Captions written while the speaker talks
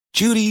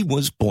Judy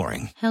was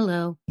boring.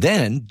 Hello.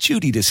 Then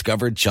Judy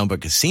discovered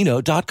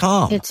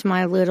ChumbaCasino.com. It's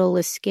my little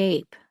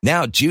escape.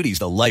 Now Judy's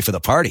the life of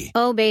the party.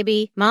 Oh,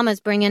 baby, mama's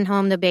bringing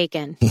home the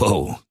bacon.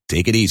 Whoa,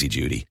 take it easy,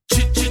 Judy.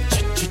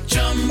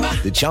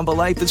 The Chumba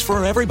life is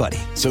for everybody.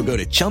 So go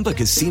to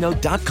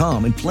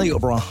ChumbaCasino.com and play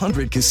over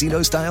 100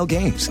 casino-style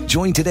games.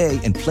 Join today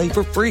and play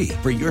for free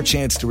for your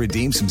chance to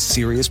redeem some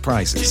serious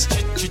prizes.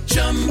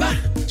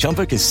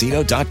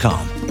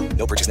 ChumbaCasino.com.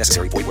 No purchase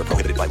necessary. Void where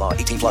prohibited by law.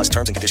 18 plus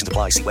terms and conditions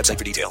apply. See website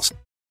for details.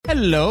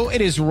 Hello, it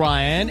is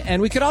Ryan,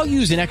 and we could all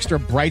use an extra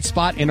bright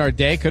spot in our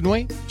day, couldn't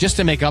we? Just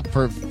to make up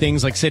for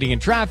things like sitting in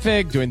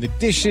traffic, doing the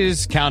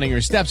dishes, counting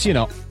your steps, you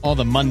know, all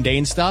the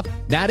mundane stuff.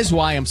 That is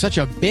why I'm such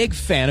a big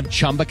fan of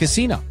Chumba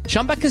Casino.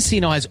 Chumba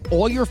Casino has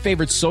all your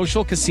favorite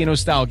social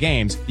casino-style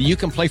games that you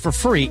can play for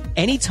free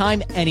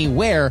anytime,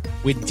 anywhere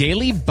with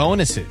daily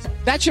bonuses.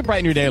 That should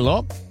brighten your day a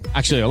little.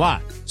 Actually, a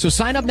lot. So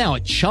sign up now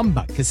at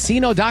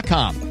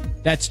ChumbaCasino.com.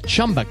 That's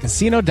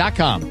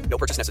ChumbaCasino.com. No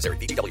purchase necessary.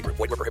 VGW Group.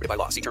 Void where prohibited by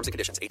law. See terms and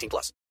conditions. 18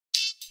 plus.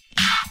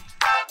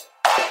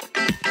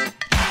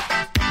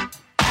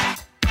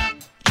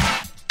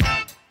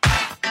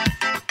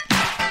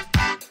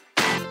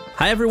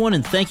 Hi, everyone,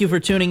 and thank you for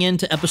tuning in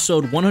to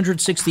episode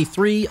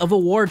 163 of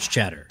Awards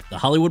Chatter, the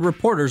Hollywood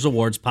Reporters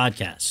Awards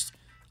podcast.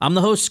 I'm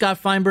the host, Scott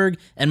Feinberg,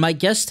 and my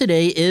guest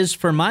today is,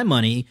 for my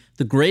money,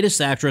 the greatest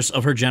actress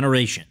of her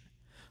generation.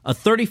 A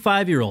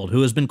 35-year-old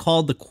who has been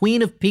called the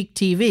queen of peak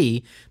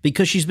TV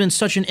because she's been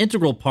such an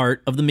integral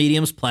part of the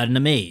medium's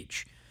platinum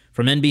age.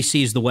 From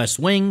NBC's The West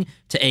Wing,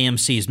 to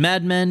AMC's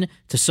Mad Men,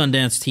 to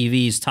Sundance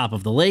TV's Top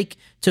of the Lake,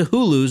 to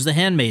Hulu's The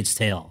Handmaid's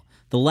Tale,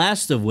 the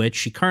last of which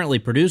she currently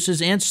produces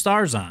and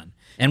stars on,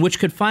 and which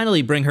could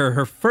finally bring her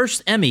her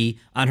first Emmy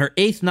on her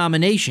 8th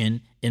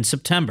nomination in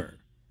September.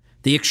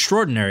 The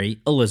extraordinary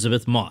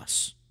Elisabeth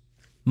Moss.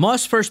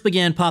 Moss first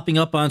began popping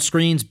up on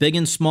screens big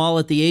and small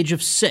at the age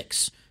of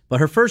 6, but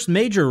her first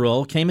major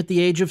role came at the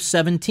age of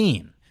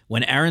 17,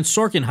 when Aaron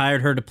Sorkin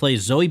hired her to play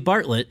Zoe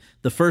Bartlett,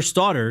 the first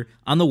daughter,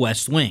 on The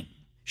West Wing.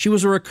 She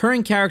was a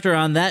recurring character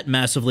on that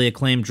massively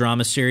acclaimed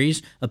drama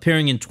series,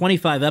 appearing in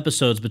 25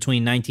 episodes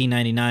between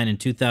 1999 and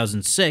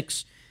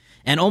 2006,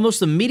 and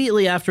almost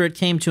immediately after it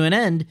came to an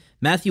end,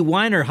 Matthew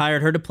Weiner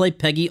hired her to play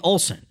Peggy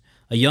Olson,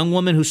 a young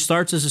woman who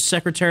starts as a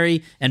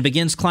secretary and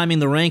begins climbing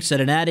the ranks at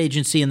an ad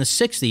agency in the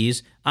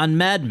 60s on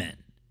Mad Men.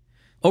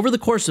 Over the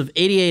course of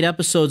 88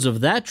 episodes of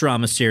that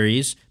drama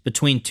series,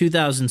 between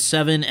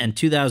 2007 and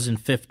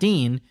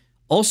 2015,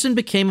 Olsen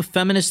became a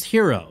feminist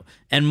hero,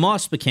 and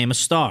Moss became a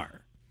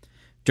star.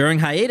 During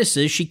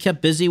hiatuses, she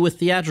kept busy with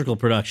theatrical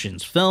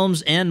productions,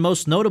 films, and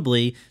most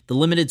notably, the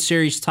limited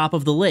series Top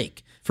of the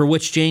Lake, for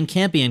which Jane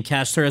Campion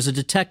cast her as a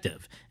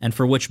detective, and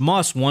for which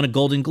Moss won a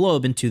Golden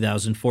Globe in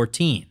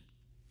 2014.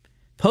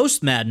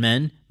 Post-Mad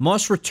Men,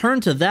 Moss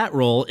returned to that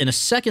role in a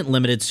second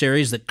limited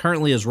series that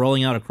currently is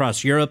rolling out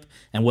across Europe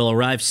and will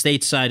arrive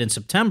stateside in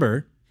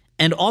September,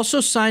 and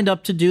also signed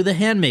up to do The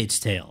Handmaid's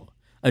Tale,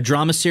 a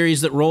drama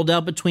series that rolled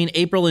out between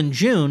April and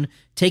June,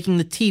 taking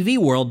the TV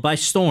world by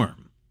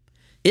storm.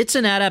 It's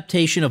an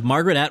adaptation of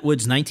Margaret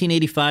Atwood's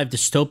 1985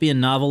 dystopian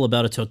novel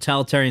about a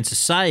totalitarian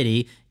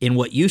society in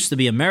what used to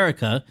be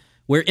America,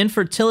 where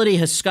infertility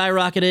has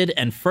skyrocketed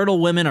and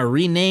fertile women are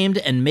renamed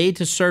and made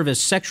to serve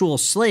as sexual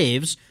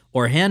slaves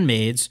or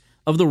handmaids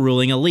of the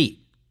ruling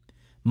elite.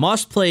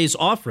 Moss plays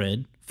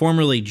Offred,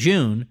 formerly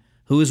June,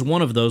 who is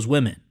one of those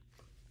women.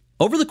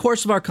 Over the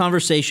course of our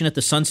conversation at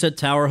the Sunset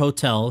Tower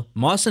Hotel,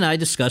 Moss and I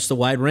discussed a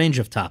wide range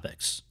of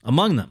topics.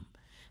 Among them,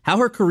 how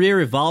her career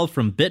evolved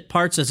from bit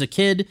parts as a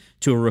kid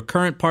to a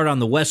recurrent part on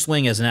The West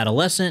Wing as an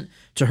adolescent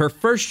to her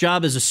first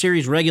job as a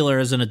series regular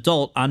as an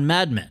adult on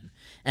Mad Men,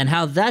 and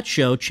how that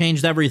show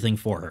changed everything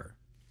for her.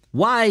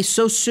 Why,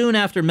 so soon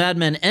after Mad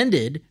Men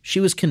ended, she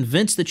was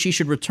convinced that she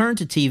should return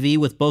to TV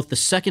with both the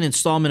second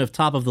installment of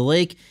Top of the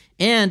Lake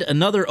and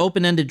another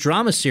open-ended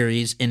drama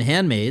series in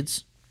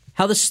Handmaids.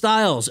 How the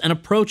styles and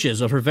approaches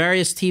of her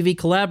various TV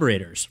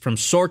collaborators, from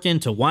Sorkin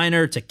to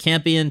Weiner to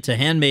Campion to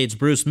Handmaid's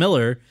Bruce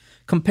Miller,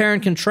 compare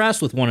and contrast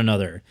with one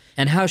another,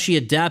 and how she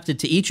adapted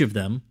to each of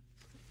them.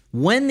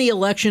 When the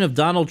election of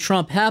Donald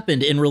Trump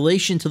happened in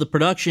relation to the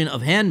production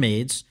of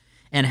Handmaids,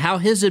 and how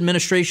his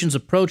administration's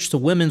approach to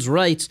women's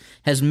rights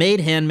has made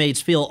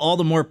Handmaids feel all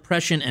the more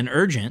prescient and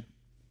urgent.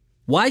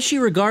 Why she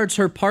regards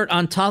her part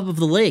on Top of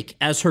the Lake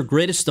as her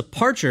greatest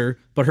departure,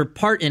 but her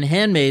part in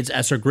Handmaids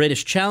as her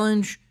greatest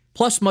challenge,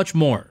 plus much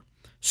more.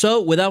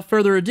 So, without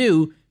further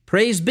ado,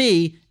 praise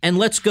be, and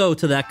let's go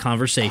to that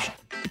conversation.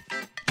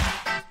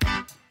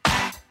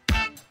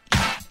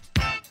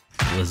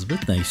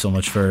 Elisabeth, thank you so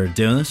much for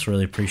doing this.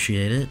 Really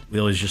appreciate it. We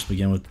always just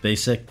begin with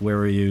basic. Where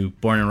were you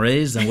born and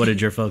raised, and what did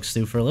your folks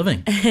do for a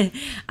living?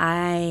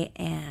 I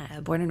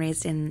am born and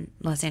raised in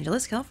Los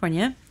Angeles,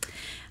 California,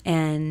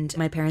 and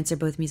my parents are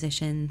both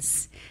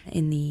musicians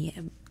in the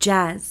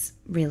jazz,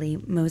 really,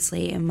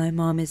 mostly. And my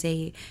mom is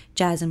a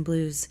jazz and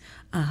blues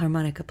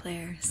harmonica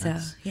player. So,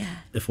 nice. Yeah.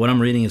 If what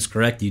I'm reading is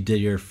correct, you did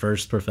your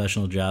first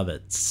professional job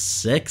at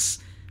 6.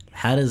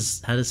 How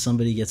does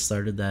somebody get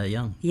started that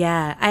young?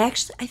 Yeah, I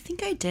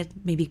think I did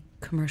maybe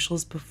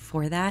commercials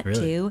before that Really?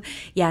 too.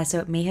 Yeah, so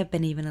it may have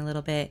been even a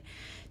little bit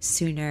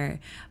sooner.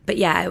 But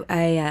yeah,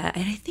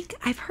 and I think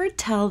I've heard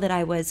tell that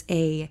I was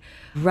a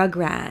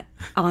Rugrat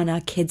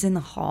on Kids in the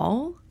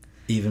Hall.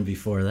 Even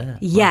before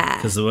that. Yeah.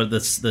 Because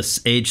this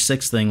age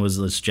 6 thing was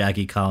this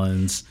Jackie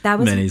Collins That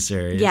was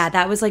miniseries. Yeah,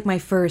 that was like my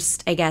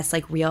first, I guess,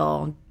 like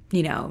real,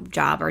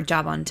 job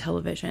on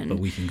television. But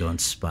we can go and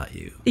spot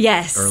you.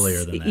 Yes.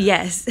 Earlier than that.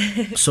 Yes.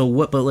 So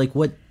what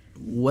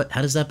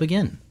how does that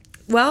begin?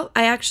 Well,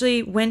 I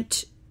actually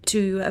went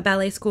to a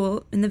ballet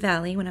school in the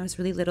Valley when I was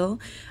really little,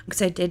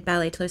 because I did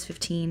ballet till I was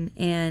 15,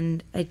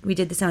 and we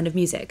did The Sound of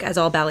Music, as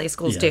all ballet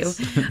schools do.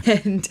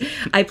 And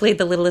I played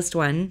the littlest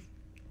one.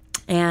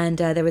 And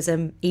there was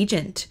an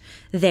agent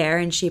there,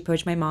 and she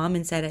approached my mom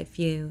and said, if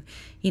you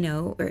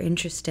are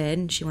interested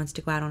and she wants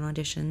to go out on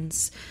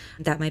auditions,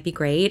 that might be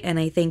great. And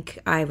I think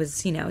I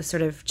was,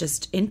 sort of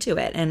just into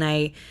it, and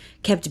I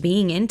kept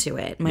being into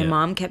it. My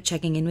mom kept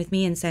checking in with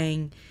me and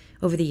saying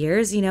over the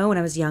years, when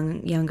I was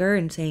younger,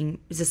 and saying,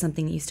 is this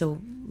something that you still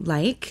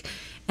like?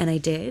 And I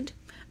did.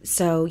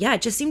 So yeah,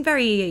 it just seemed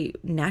very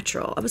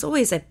natural. I was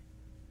always a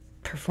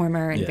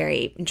performer and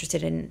very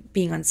interested in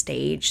being on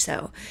stage.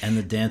 So, and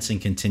the dancing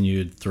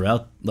continued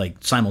throughout, like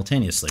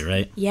simultaneously,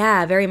 right?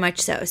 Yeah, very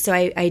much so. So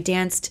I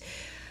danced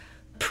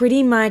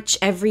pretty much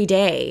every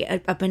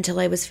day up until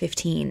I was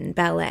 15,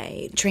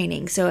 ballet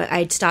training. So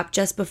I'd stopped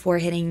just before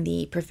hitting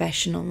the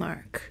professional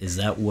mark. Is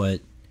that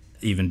what,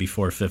 even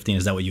before 15,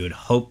 is that what you had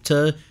hoped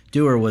to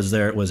do, or was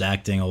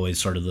acting always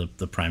sort of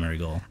the primary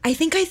goal? I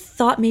think I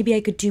thought maybe I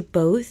could do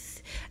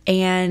both,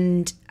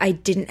 and I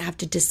didn't have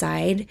to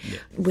decide,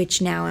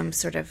 which now I'm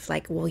sort of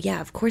like, well, yeah,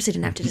 of course I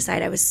didn't have to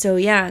decide. I was so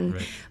young.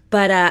 Right.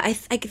 But I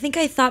think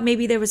I thought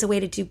maybe there was a way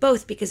to do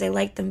both, because I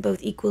liked them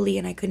both equally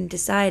and I couldn't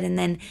decide. And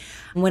then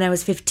when I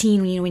was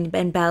 15, when you're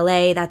in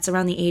ballet, that's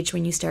around the age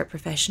when you start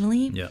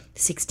professionally,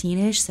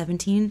 16-ish,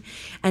 17.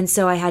 And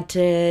so I had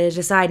to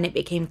decide, and it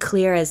became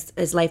clear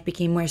as life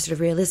became more sort of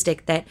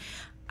realistic that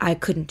I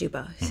couldn't do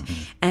both.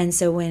 Mm-hmm. And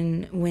so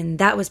when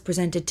that was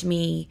presented to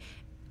me,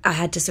 I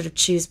had to sort of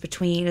choose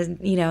between,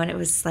 and it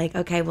was like,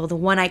 okay, well, the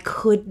one I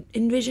could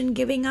envision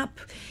giving up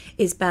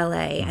is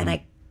ballet, and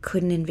I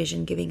couldn't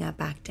envision giving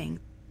up acting.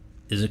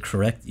 Is it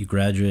correct you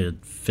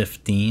graduated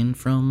 15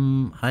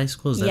 from high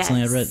school? Is that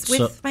something I read?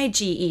 With my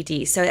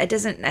GED. So it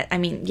doesn't,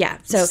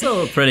 So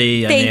still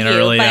pretty,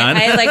 early on.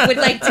 I would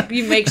like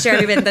to make sure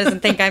everyone doesn't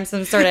think I'm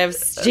some sort of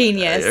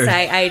genius.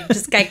 I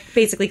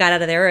basically got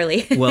out of there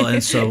early. Well,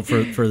 and so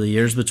for the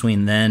years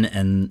between then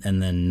and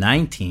then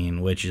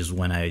 19, which is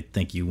when I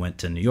think you went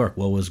to New York,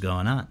 what was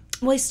going on?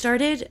 Well, I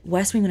started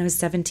West Wing when I was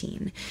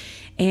 17,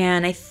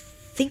 and I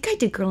think I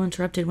did Girl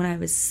Interrupted when I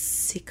was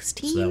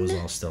 16. So that was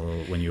all still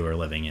when you were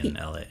living in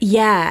LA.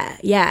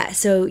 Yeah.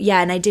 So,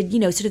 and I did,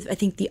 sort of, I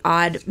think the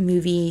odd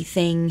movie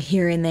thing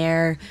here and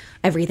there,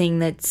 everything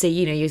that's,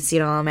 you see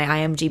it all on my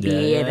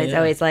IMDb, and it's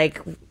always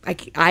like,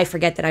 I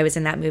forget that I was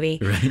in that movie.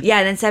 Right. Yeah,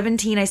 and then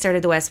 17, I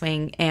started The West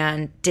Wing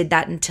and did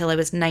that until I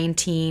was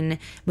 19,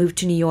 moved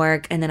to New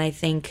York, and then I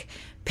think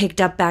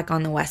picked up back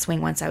on The West Wing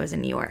once I was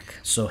in New York.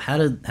 So how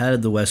did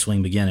The West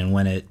Wing begin, and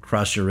when it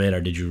crossed your radar,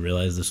 did you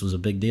realize this was a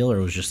big deal, or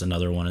it was just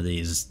another one of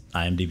these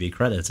IMDb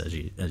credits, as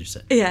you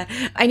said? Yeah,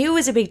 I knew it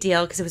was a big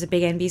deal because it was a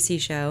big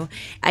NBC show.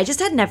 I just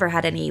had never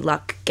had any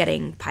luck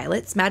getting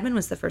pilots. Mad Men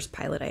was the first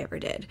pilot I ever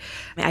did.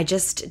 I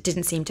just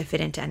didn't seem to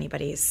fit into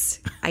anybody's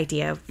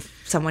idea of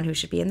someone who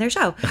should be in their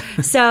show.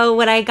 So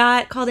when I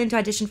got called in to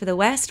audition for The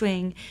West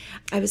Wing,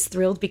 I was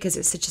thrilled because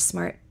it was such a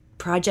smart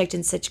project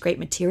and such great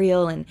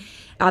material, and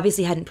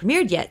obviously hadn't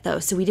premiered yet though,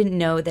 so we didn't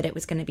know that it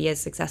was going to be as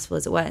successful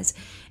as it was.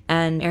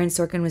 And Aaron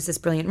Sorkin was this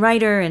brilliant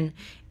writer,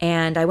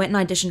 and I went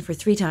and auditioned for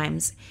 3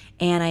 times,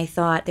 and I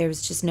thought there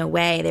was just no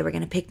way they were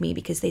going to pick me,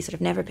 because they sort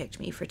of never picked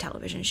me for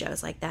television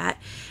shows like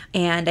that.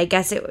 And I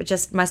guess it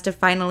just must have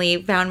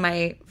finally found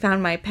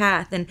my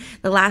path. And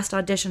the last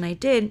audition I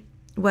did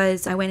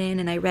was I went in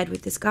and I read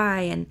with this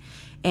guy,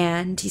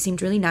 and he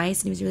seemed really nice,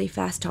 and he was a really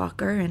fast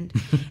talker, and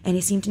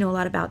he seemed to know a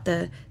lot about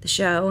the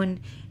show, and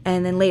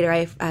then later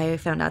I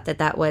found out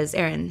that was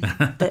Aaron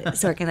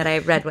Sorkin that I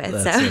read with.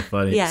 That's so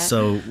funny. Yeah.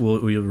 So we'll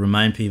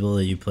remind people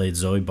that you played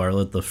Zoe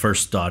Bartlett, the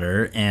first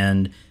daughter,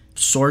 and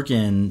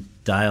Sorkin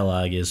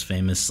dialogue is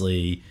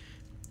famously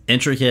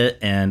intricate,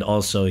 and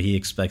also he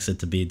expects it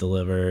to be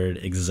delivered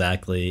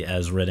exactly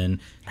as written.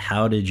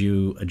 How did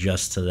you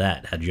adjust to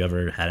that? Had you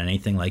ever had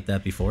anything like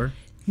that before?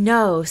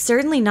 No,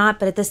 certainly not.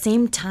 But at the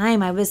same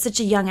time, I was such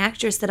a young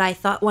actress that I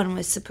thought one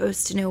was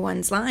supposed to know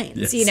one's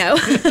lines, And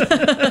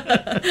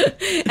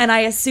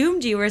I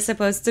assumed you were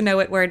supposed to know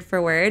it word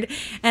for word.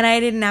 And I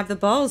didn't have the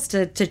balls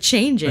to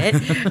change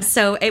it.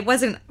 So it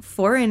wasn't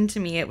foreign to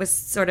me. It was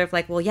sort of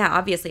like, well, yeah,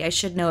 obviously I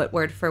should know it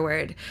word for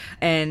word.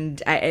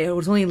 And it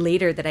was only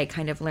later that I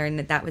kind of learned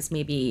that was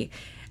maybe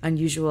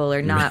unusual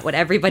or not what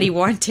everybody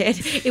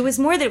wanted. It was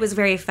more that it was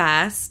very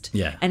fast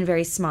and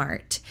very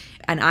smart.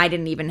 And I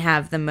didn't even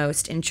have the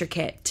most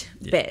intricate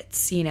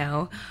bits, you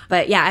know.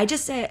 But yeah, I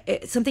just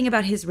something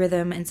about his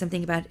rhythm and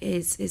something about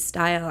his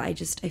style I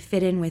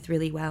fit in with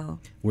really well.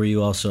 Were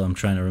you also, I'm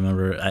trying to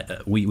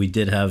remember, we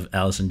did have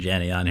Allison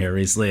Janney on here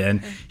recently,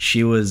 and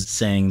she was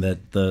saying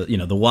that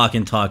the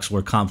walk-in talks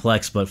were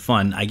complex but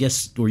fun. I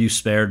guess, were you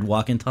spared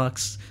walk-in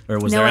talks? Or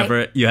was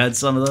you had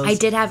some of those? I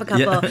did have a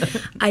couple. Yeah.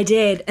 I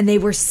did, and they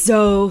were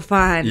so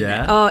fun.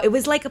 Yeah. Oh, it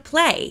was like a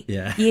play.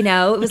 Yeah. You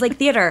know, it was like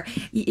theater.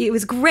 It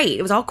was great.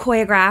 It was all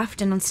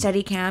choreographed and on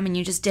Steadicam, and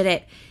you just did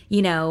it,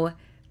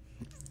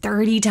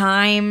 30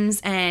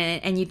 times,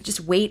 and you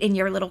just wait in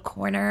your little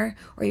corner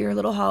or your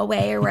little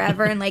hallway or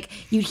wherever, and like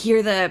you'd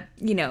hear the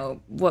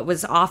what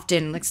was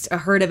often like a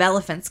herd of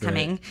elephants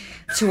coming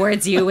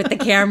towards you with the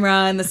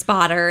camera and the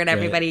spotter and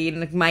everybody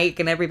and the mic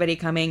and everybody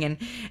coming,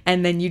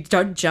 and then you'd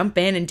start jump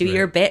in and do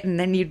your bit, and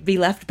then you'd be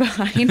left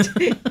behind.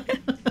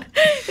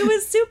 It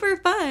was super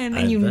fun.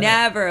 And you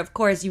never,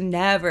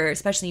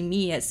 especially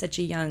me as such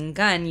a young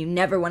gun, you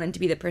never wanted to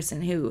be the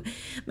person who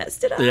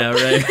messed it up. Yeah,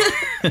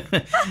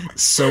 right.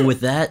 So with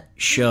that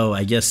show,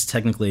 I guess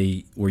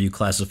technically were you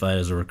classified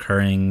as a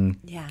recurring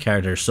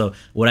character? So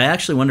what I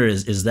actually wonder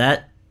is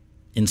that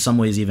in some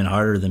ways even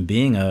harder than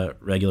being a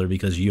regular,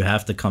 because you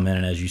have to come in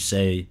and, as you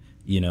say,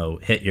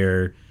 hit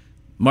your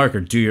mark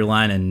or do your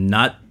line and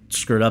not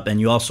screw it up.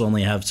 And you also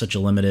only have such a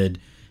limited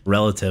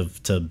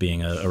relative to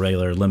being a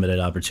regular limited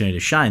opportunity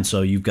to shine.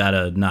 So you've got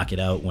to knock it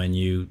out when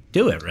you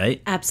do it,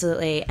 right?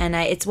 Absolutely. And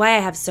it's why I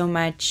have so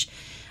much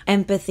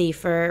empathy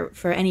for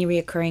any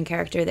reoccurring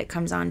character that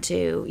comes on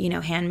to,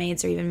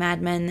 Handmaids or even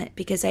Mad Men,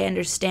 because I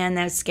understand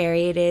how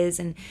scary it is.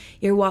 And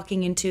you're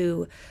walking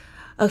into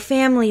a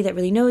family that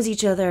really knows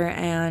each other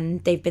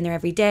and they've been there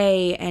every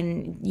day,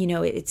 and,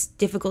 it's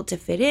difficult to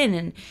fit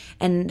in.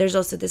 And there's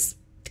also this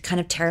kind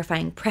of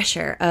terrifying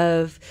pressure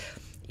of,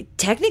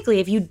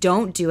 technically, if you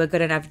don't do a good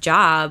enough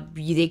job,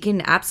 they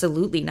can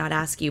absolutely not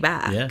ask you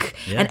back.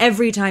 Yeah. And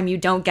every time you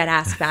don't get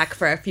asked back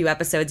for a few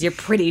episodes, you're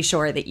pretty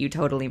sure that you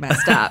totally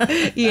messed up,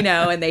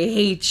 and they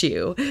hate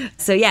you.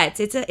 So yeah,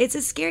 it's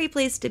a scary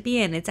place to be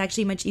in. It's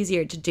actually much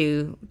easier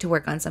to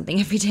work on something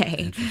every day.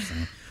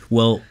 Interesting.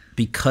 Well,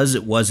 because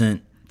it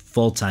wasn't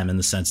full-time in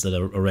the sense that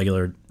a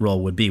regular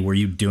role would be, were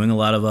you doing a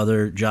lot of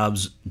other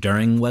jobs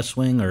during West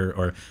Wing,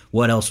 or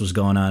what else was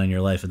going on in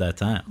your life at that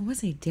time? What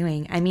was I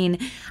doing? I mean,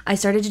 I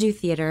started to do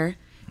theater,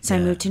 so I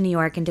moved to New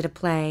York and did a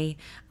play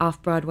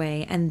off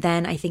Broadway, and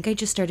then I think I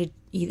just started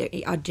either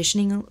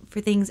auditioning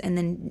for things and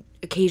then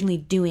occasionally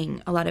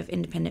doing a lot of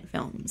independent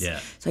films. Yeah.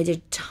 So I did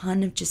a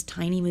ton of just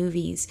tiny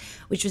movies,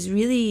 which was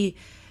really,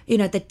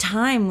 at the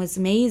time was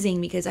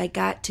amazing because I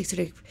got to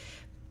sort of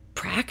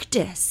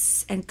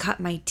practice and cut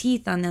my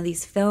teeth on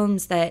these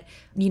films that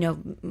a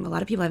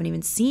lot of people haven't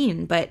even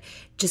seen, but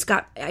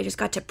I just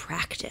got to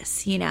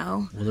practice.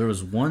 Well, there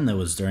was one that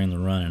was during the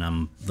run,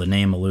 and the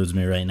name eludes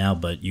me right now,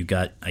 but you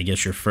got, I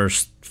guess, your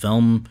first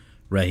film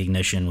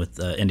recognition with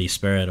Indie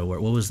Spirit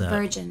Award. What was that?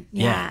 Virgin.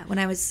 Yeah.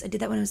 I did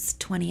that when I was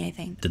 20, I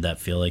think. Did that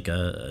feel like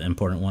a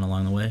important one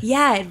along the way?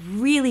 Yeah, it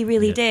really,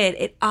 really did.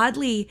 It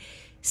oddly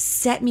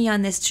set me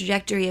on this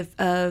trajectory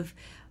of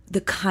the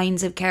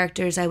kinds of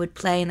characters I would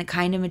play and the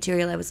kind of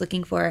material I was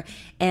looking for.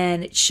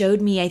 And it showed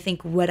me, I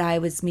think, what I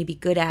was maybe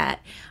good at,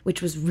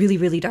 which was really,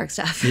 really dark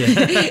stuff.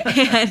 Yeah.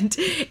 And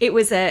it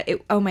was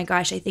oh my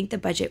gosh, I think the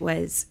budget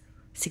was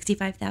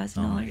 $65,000.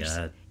 Oh my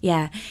God.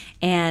 Yeah.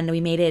 And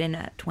we made it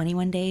in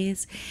 21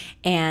 days.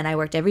 And I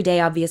worked every day,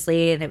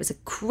 obviously. And it was a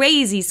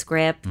crazy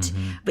script.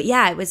 Mm-hmm. But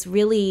yeah, it was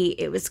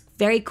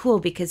very cool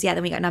because,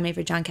 then we got nominated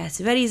for John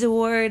Cassavetes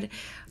Award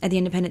at the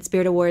Independent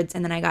Spirit Awards.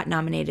 And then I got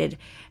nominated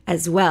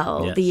as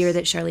well the year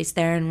that Charlize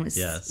Theron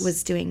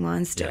was doing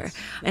Monster. Yes.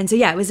 And so,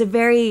 it was a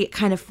very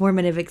kind of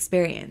formative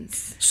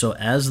experience. So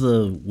as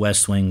the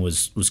West Wing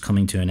was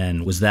coming to an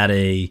end, was that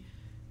a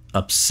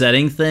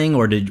upsetting thing,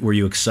 or were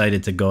you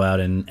excited to go out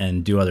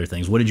and do other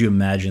things? What did you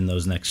imagine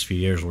those next few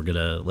years were going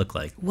to look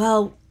like?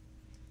 Well,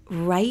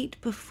 right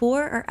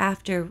before or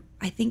after,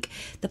 I think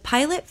the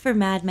pilot for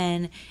Mad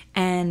Men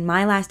and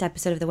my last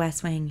episode of The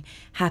West Wing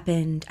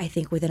happened, I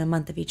think, within a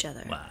month of each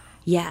other. Wow.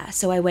 Yeah,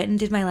 so I went and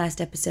did my last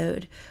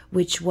episode,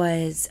 which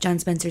was John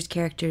Spencer's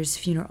character's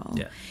funeral.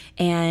 Yeah.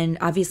 And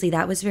obviously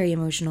that was very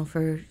emotional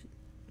for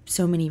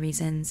so many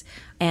reasons,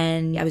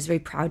 and I was very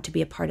proud to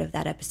be a part of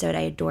that episode. I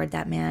adored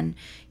that man.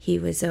 He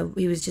was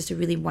just a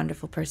really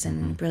wonderful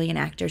person, brilliant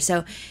actor.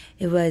 So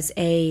it was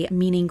a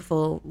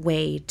meaningful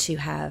way to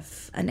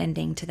have an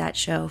ending to that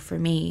show for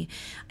me.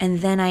 And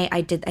then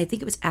I think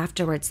it was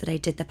afterwards that I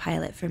did the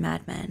pilot for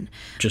Mad Men.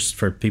 Just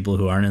for people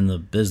who aren't in the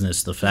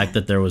business, the fact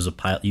that there was a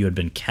pilot, you had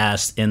been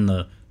cast in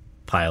the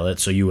pilot,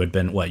 so you had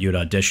been, you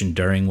had auditioned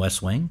during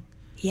West Wing?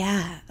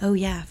 Yeah. Oh,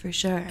 yeah, for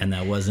sure. And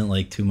that wasn't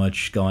like too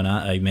much going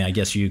on. I mean, I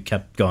guess you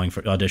kept going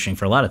for auditioning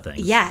for a lot of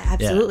things. Yeah,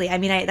 absolutely. Yeah. I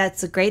mean,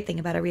 that's a great thing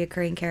about a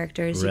reoccurring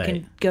character is you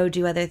can go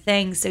do other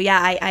things. So yeah,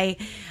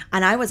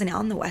 I wasn't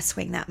on the West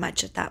Wing that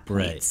much at that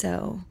point. Right.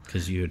 So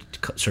because you had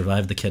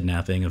survived the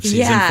kidnapping of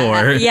season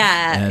 4.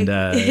 Yeah. And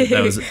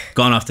that was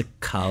gone off to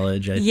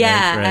college, I think.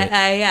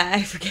 Yeah,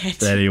 I forget.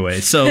 But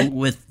anyway, so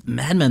with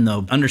Mad Men,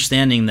 though,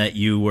 understanding that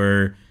you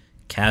were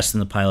cast in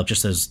the pilot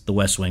just as the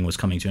West Wing was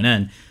coming to an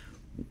end,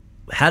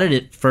 how did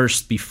it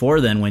first, before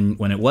then,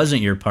 when it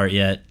wasn't your part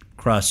yet,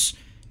 cross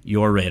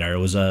your radar? It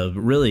was a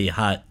really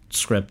hot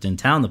script in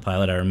town, the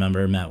pilot, I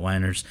remember, Matt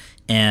Weiner's.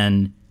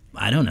 And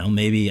I don't know,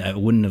 maybe I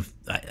wouldn't have...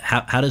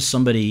 How does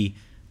somebody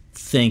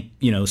think,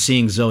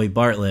 seeing Zoe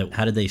Bartlett,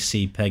 how did they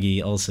see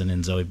Peggy Olson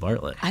and Zoe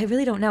Bartlett? I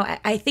really don't know.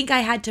 I think I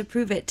had to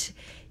prove it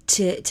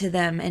to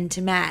them and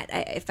to Matt.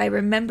 If I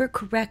remember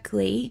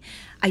correctly,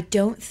 I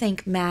don't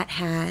think Matt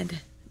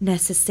had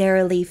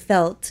necessarily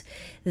felt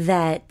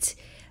that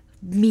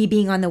me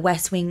being on the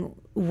West Wing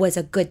was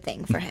a good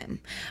thing for him,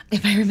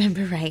 if I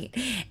remember right.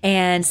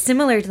 And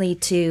similarly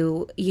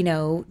to,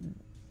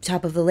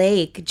 Top of the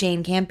Lake,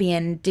 Jane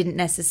Campion didn't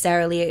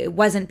necessarily, it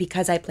wasn't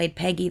because I played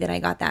Peggy that I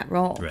got that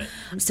role. Right.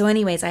 So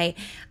anyways, I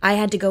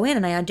had to go in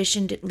and I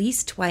auditioned at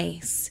least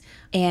twice.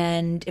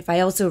 And if I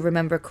also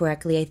remember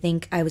correctly, I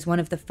think I was one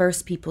of the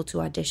first people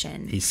to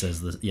audition. He says,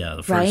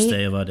 the first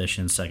day of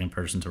audition, second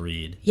person to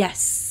read.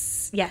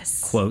 Yes.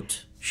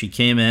 Quote, "She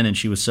came in and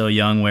she was so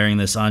young, wearing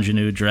this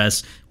ingenue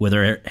dress with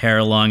her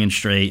hair long and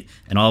straight,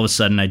 and all of a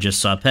sudden I just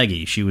saw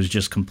Peggy. She was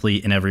just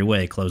complete in every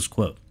way," close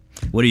quote.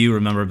 What do you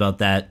remember about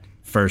that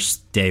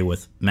first day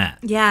with Matt?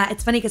 Yeah,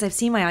 it's funny because I've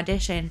seen my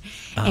audition,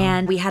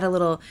 and we had a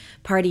little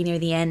party near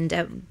the end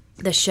of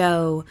the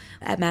show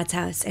at Matt's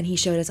house, and he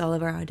showed us all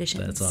of our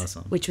auditions. That's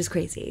awesome. Which was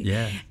crazy.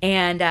 Yeah.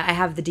 And I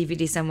have the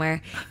DVD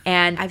somewhere,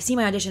 and I've seen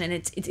my audition, and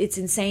it's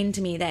insane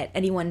to me that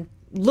anyone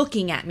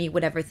looking at me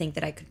would ever think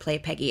that I could play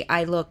Peggy.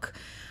 I look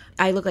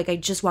like I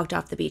just walked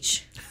off the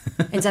beach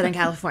in Southern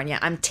California.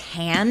 I'm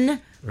tan,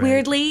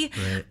 weirdly.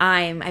 Right.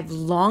 I have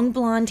long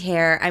blonde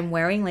hair. I'm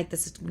wearing like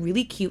this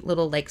really cute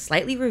little like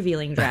slightly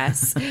revealing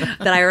dress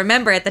that I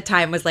remember at the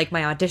time was like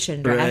my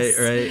audition dress.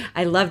 Right.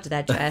 I loved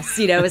that dress.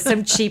 It was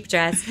some cheap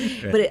dress.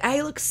 Right. But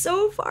I look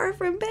so far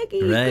from Peggy.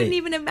 You couldn't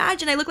even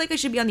imagine. I look like I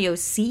should be on the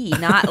OC,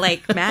 not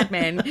like Mad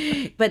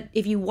Men. But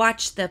if you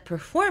watch the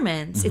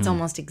performance, it's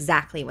almost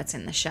exactly what's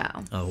in the show.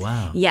 Oh,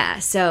 wow. Yeah,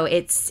 so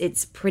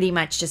it's pretty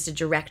much just a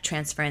direct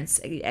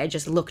transference. I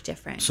just look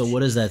different. So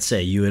what does that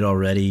say? You had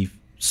already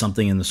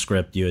something in the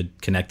script you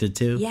had connected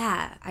to?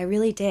 Yeah, I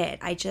really did.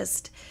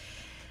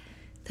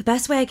 The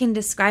best way I can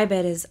describe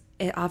it is,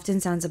 it often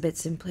sounds a bit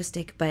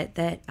simplistic, but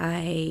that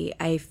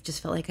I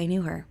just felt like I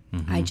knew her.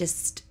 I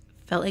just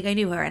felt like I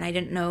knew her, and I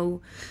didn't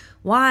know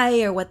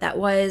why or what that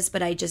was,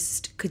 but I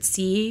just could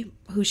see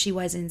who she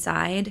was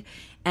inside,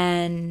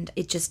 and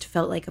it just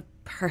felt like a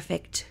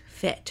perfect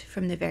fit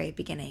from the very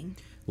beginning.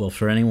 Well,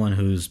 for anyone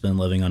who's been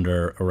living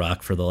under a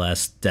rock for the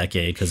last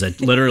decade, because it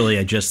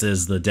just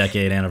is the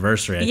decade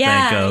anniversary, I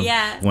think,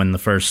 of when the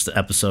first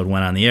episode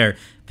went on the air,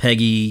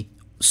 Peggy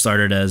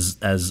started as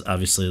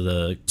obviously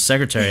the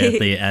secretary at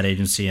the ad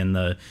agency in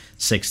the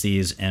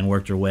 60s and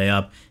worked her way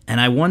up.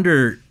 And I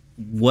wonder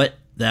what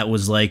that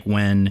was like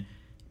when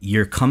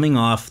you're coming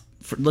off,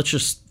 let's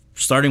just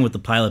starting with the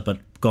pilot, but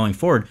going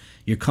forward,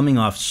 you're coming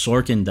off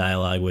Sorkin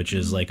dialogue, which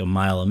is like a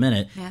mile a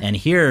minute. Yeah. And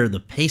here the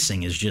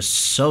pacing is just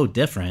so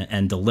different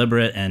and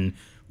deliberate, and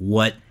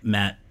what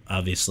Matt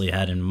obviously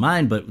had in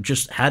mind. But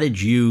just how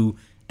did you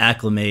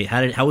acclimate?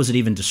 How was it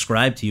even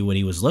described to you what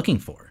he was looking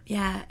for?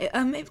 Yeah,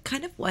 it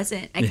kind of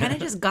wasn't. I kind of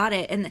just got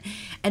it.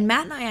 And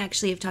Matt and I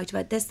actually have talked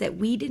about this, that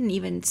we didn't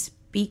even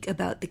speak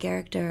about the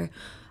character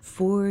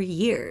for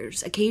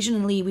years.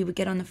 Occasionally we would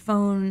get on the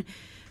phone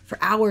for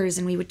hours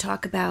and we would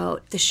talk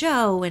about the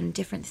show and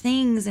different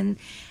things, and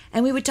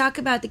we would talk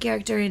about the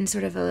character in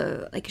sort of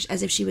like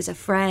as if she was a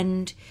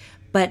friend,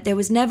 but there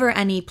was never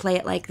any play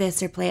it like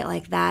this or play it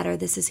like that or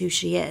this is who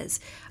she is.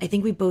 I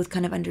think we both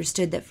kind of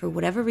understood that for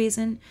whatever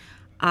reason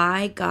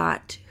I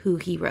got who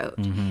he wrote,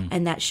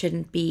 and that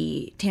shouldn't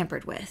be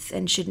tampered with,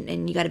 and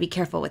you got to be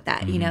careful with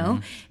that.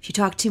 If you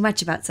talk too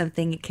much about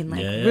something, it can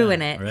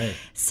ruin it. Right.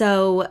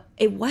 So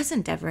it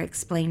wasn't ever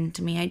explained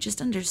to me. I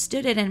just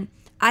understood it, and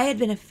I had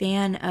been a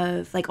fan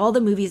of like all the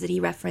movies that he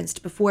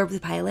referenced before the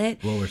pilot.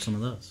 What were some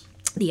of those?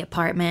 The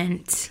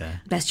Apartment,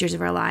 Best Years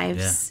of Our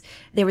Lives. Yeah.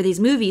 There were these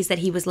movies that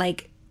he was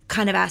like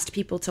kind of asked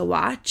people to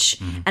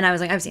watch, and I was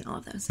like, I've seen all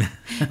of those.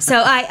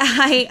 So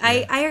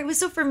I was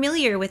so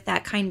familiar with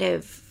that kind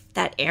of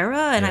that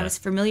era, and I was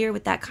familiar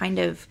with that kind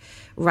of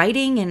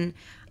writing, and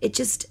it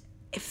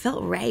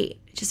felt right.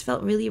 It just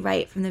felt really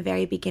right from the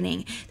very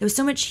beginning. There was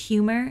so much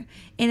humor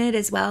in it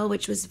as well,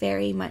 which was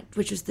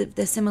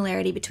the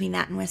similarity between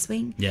that and West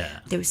Wing.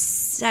 Yeah. There was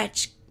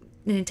such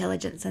an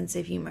intelligent sense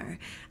of humor.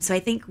 So I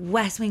think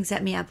West Wing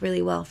set me up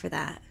really well for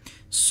that.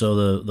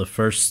 So the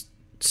first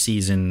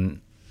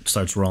season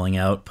starts rolling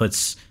out,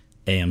 puts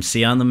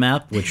AMC on the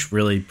map, which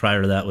really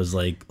prior to that was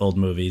like old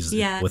movies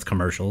with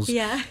commercials,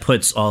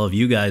 puts all of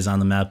you guys on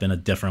the map in a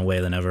different way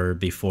than ever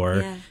before.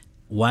 Yeah.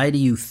 Why do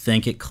you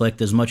think it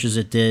clicked as much as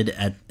it did,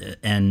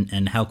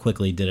 and how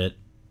quickly did it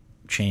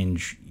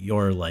change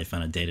your life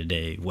in a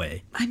day-to-day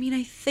way? I mean,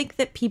 I think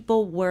that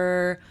people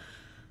were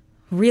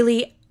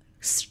really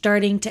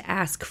starting to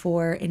ask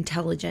for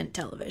intelligent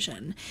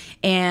television,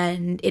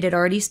 and it had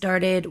already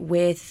started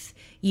with,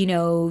 you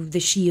know, The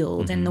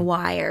Shield and The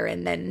Wire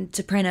and then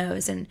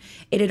Sopranos, and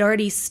it had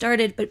already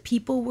started, but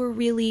people were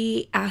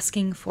really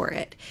asking for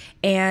it,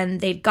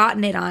 and they'd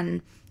gotten it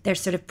on their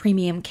sort of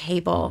premium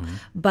cable,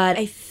 but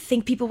I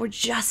think people were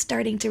just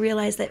starting to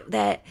realize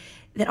that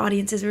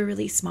audiences were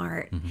really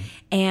smart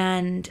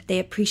and they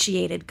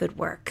appreciated good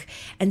work.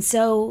 And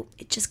so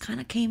it just kind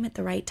of came at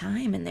the right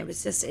time. And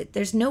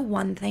there's no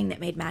one thing that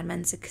made Mad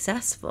Men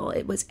successful.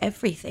 It was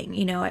everything.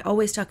 You know, I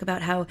always talk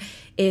about how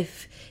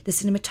if the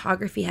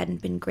cinematography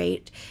hadn't been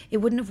great, it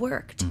wouldn't have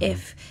worked.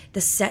 If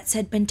the sets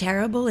had been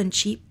terrible and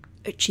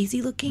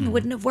cheesy looking, it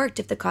wouldn't have worked.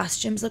 If the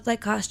costumes looked like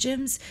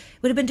costumes,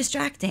 it would have been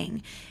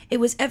distracting. It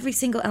was every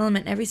single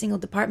element, every single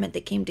department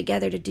that came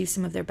together to do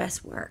some of their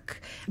best work,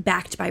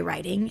 backed by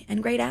writing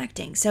and great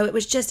acting. So it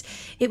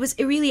was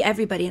really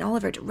everybody, and all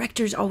of our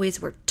directors always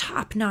were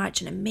top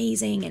notch and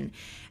amazing, and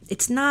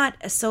it's not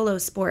a solo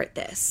sport,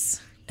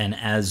 this. And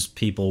as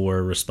people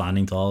were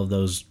responding to all of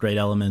those great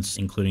elements,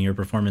 including your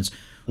performance,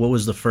 what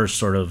was the first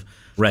sort of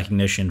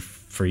recognition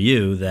for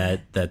you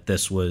that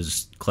this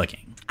was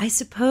clicking? I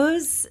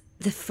suppose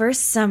the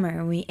first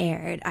summer we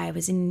aired, I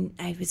was in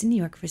New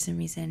York for some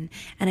reason,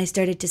 and I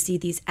started to see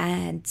these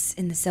ads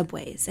in the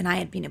subways. And I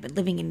had been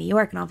living in New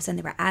York, and all of a sudden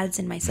there were ads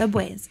in my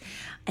subways.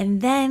 And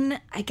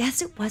then I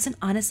guess it wasn't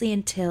honestly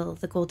until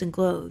the Golden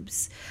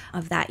Globes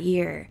of that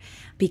year,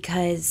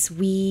 because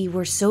we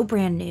were so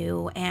brand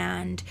new,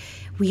 and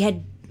we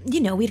had,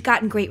 we'd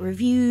gotten great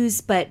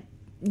reviews, but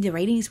the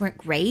ratings weren't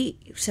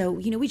great. So,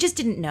 we just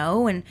didn't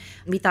know. And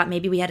we thought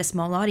maybe we had a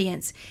small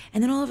audience.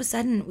 And then all of a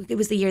sudden, it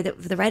was the year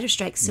of the writer's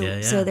strike.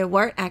 So there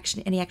weren't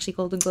any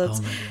Golden Globes.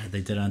 Oh my God,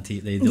 they did on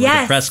TV. They did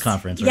like a press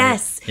conference, right?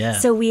 Yes. Yeah.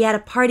 So we had a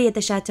party at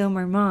the Chateau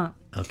Marmont.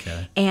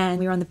 Okay. And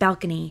we were on the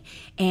balcony,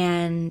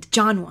 and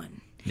John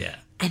won. Yeah.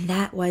 And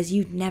that was,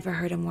 you'd never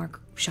heard a more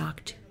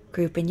shocked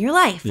group in your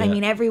life. Yeah. I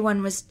mean,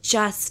 everyone was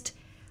just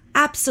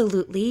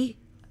absolutely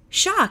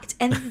shocked.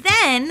 And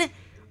then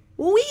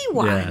we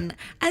won.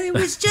 Yeah. And it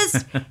was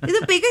just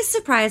the biggest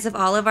surprise of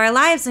all of our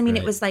lives. I mean,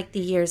 It was like the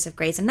years of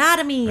Grey's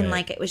Anatomy, and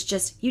like it was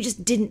just, you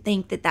just didn't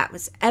think that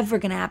was ever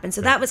going to happen.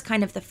 So that was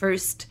kind of the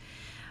first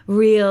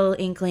real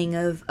inkling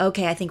of,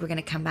 okay, I think we're going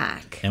to come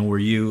back. And were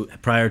you,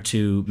 prior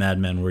to Mad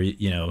Men, were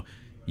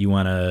you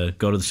want to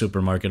go to the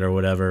supermarket or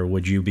whatever,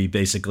 would you be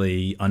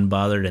basically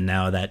unbothered, and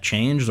now that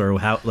changed? Or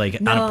how, no.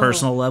 On a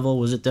personal level,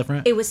 was it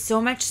different? It was so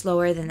much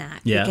slower than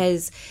that. Yeah.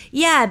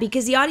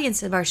 Because the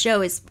audience of our show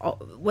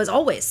was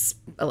always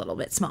a little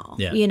bit small.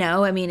 Yeah.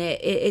 I mean,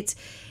 it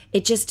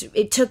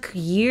took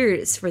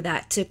years for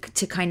that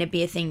to kind of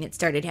be a thing that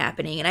started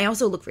happening. And I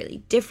also look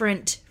really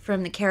different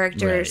from the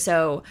character. Right.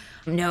 So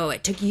no,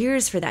 it took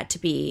years for that to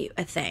be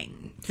a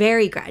thing.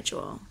 Very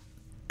gradual.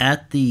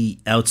 At the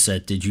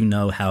outset, did you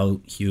know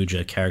how huge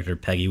a character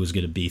Peggy was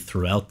going to be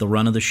throughout the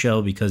run of the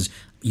show? Because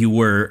you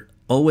were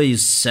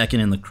always second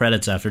in the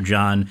credits after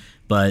John,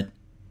 but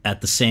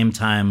at the same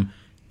time,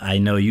 I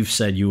know you've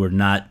said you were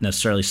not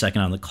necessarily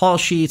second on the call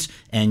sheets,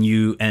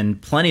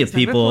 and plenty of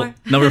people,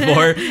 number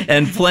four,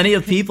 and plenty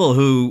of people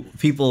who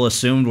people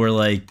assumed were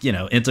like,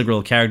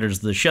 integral characters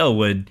of the show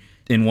would,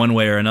 in one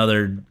way or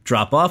another,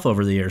 drop off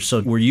over the years.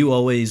 So were you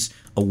always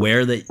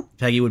aware that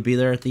Peggy would be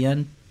there at the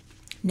end?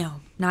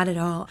 No, not at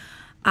all.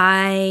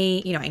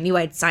 I knew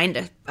I'd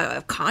signed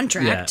a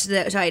contract,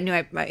 so I knew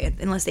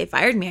unless they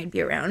fired me, I'd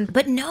be around.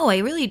 But no, I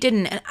really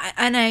didn't.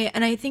 And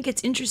I think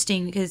it's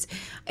interesting because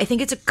I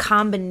think it's a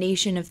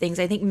combination of things.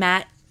 I think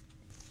Matt,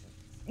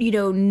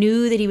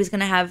 knew that he was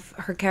going to have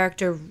her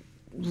character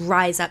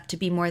rise up to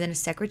be more than a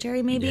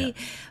secretary, maybe.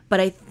 Yeah.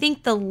 But I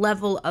think the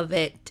level of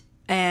it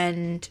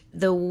and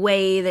the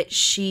way that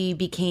she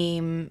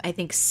became, I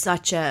think,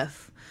 such a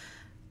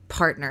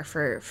partner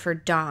for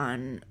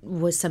Dawn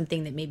was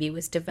something that maybe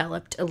was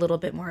developed a little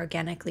bit more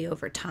organically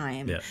over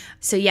time. Yeah.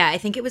 So I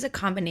think it was a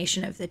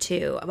combination of the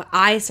two.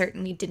 I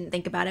certainly didn't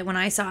think about it when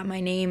I saw my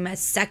name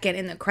as second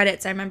in the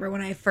credits. I remember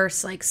when I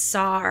first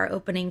saw our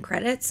opening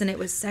credits and it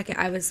was second,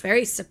 I was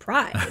very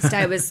surprised.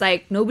 I was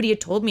like, nobody had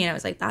told me, and I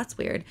was like, that's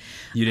weird.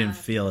 You didn't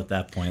feel at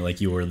that point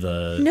like you were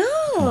the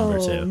number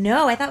two?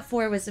 No, I thought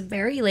 4 was a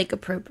very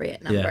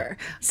appropriate number.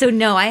 Yeah. So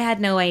no, I had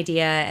no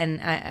idea,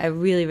 and I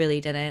really,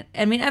 really didn't.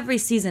 I mean, every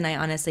season I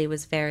honestly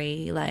was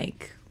very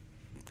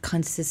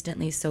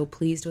consistently so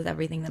pleased with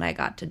everything that I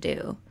got to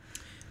do.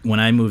 When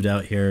I moved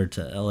out here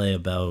to LA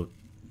about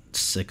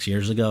 6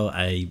 years ago,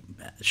 I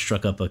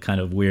struck up a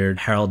kind of weird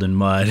Harold and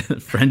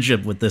Maude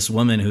friendship with this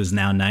woman who's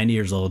now 90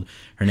 years old.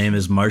 Her name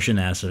is Marcia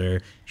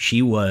Nassiter.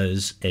 She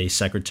was a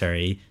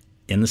secretary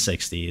in the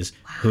 60s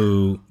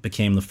who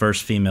became the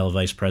first female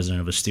vice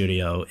president of a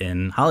studio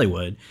in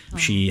Hollywood. Oh.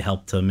 She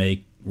helped to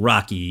make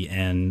Rocky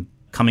and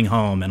Coming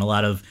Home and a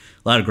lot of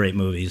great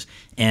movies.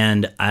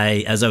 And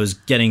as I was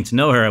getting to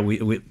know her,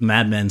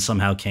 Mad Men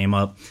somehow came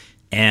up,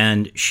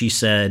 and she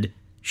said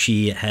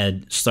she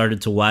had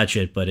started to watch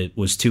it, but it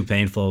was too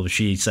painful.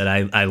 She said,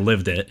 I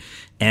lived it.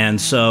 And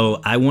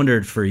so I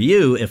wondered for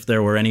you if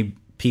there were any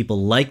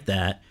people like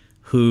that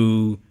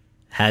who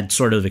had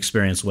sort of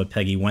experienced what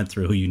Peggy went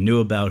through, who you knew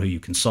about, who you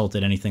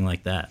consulted, anything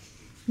like that.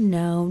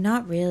 No,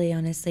 not really,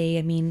 honestly.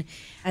 I mean,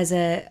 as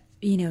a,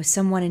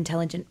 somewhat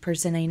intelligent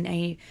person,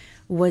 I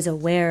was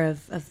aware of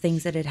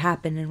things that had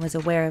happened and was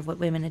aware of what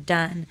women had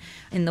done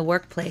in the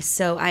workplace.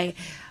 So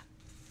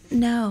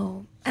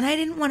no. And I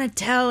didn't want to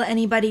tell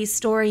anybody's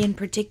story in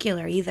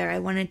particular either. I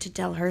wanted to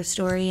tell her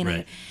story, and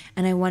right.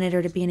 I wanted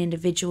her to be an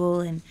individual,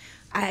 and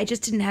I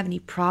just didn't have any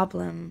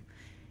problem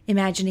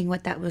imagining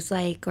what that was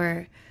like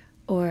or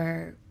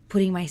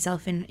putting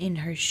myself in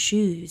her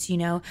shoes.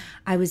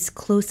 I was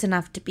close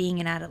enough to being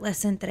an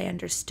adolescent that I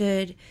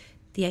understood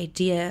the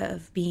idea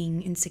of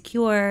being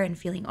insecure and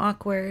feeling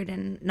awkward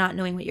and not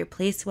knowing what your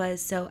place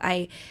was. So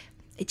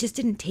it just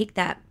didn't take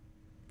that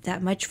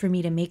much for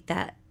me to make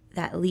that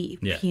leap.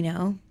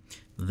 Yeah.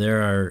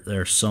 There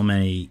are so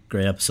many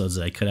great episodes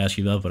that I could ask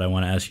you about, but I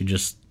want to ask you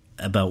just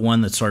about one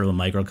that's sort of a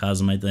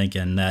microcosm, I think,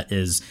 and that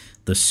is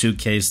The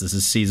Suitcase. This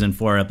is season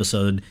 4,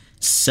 episode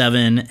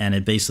 7, and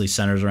it basically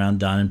centers around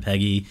Don and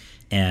Peggy,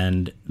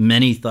 and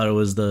many thought it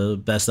was the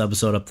best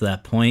episode up to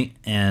that point,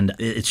 and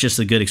it's just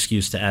a good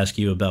excuse to ask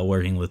you about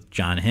working with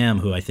John Hamm,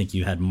 who I think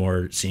you had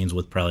more scenes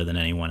with probably than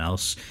anyone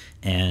else,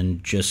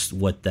 and just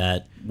what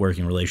that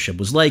working relationship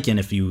was like, and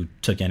if you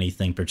took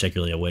anything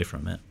particularly away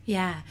from it.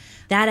 Yeah,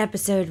 that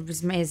episode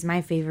is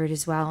my favorite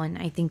as well, and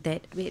I think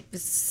that it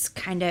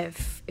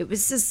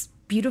was this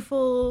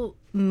beautiful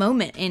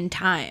moment in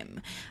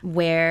time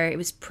where it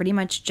was pretty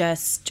much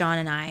just John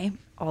and I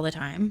all the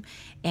time,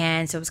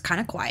 and so it was kind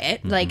of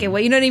quiet. Mm-hmm. Like, you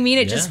know what I mean?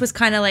 It just was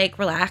kind of like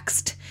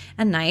relaxed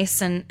and nice,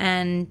 and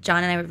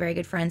John and I were very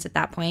good friends at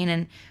that point,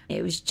 and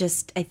it was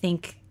just, I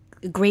think,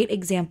 a great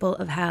example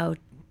of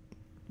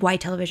why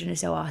television is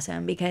so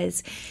awesome,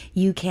 because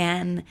you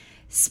can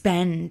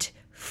spend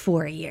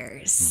 4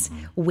 years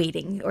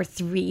waiting, or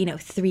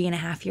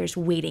 3.5 years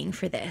waiting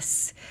for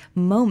this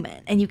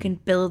moment, and you can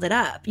build it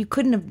up. You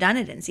couldn't have done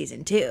it in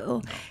season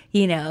 2.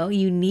 No.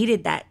 You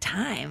needed that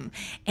time,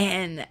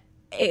 and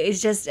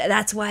it's just,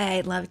 that's why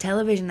I love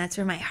television. That's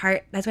why my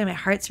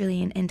heart's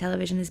really in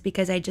television, is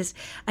because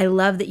I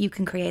love that you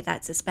can create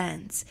that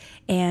suspense.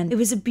 And it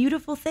was a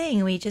beautiful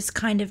thing. We just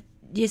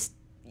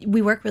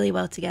we work really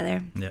well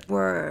together. Yeah.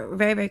 We're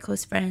very, very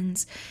close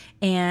friends,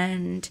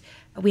 and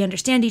we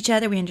understand each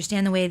other. We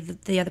understand the way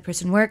that the other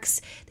person works.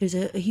 There's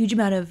a huge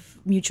amount of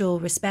mutual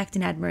respect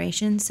and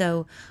admiration.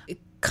 So it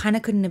kind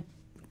of couldn't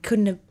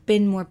have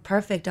been more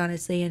perfect,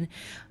 honestly. And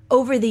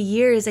over the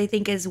years, I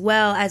think, as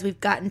well as we've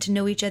gotten to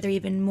know each other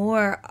even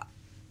more,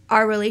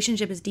 our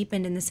relationship has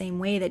deepened in the same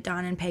way that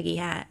Don and Peggy's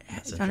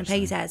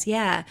has.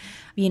 Yeah.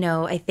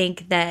 I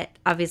think that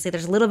obviously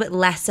there's a little bit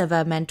less of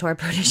a mentor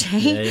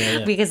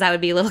protege because that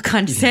would be a little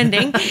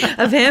condescending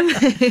of him.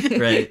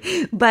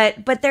 Right.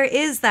 But there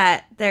is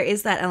that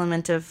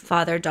element of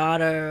father,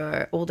 daughter,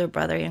 or older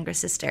brother, younger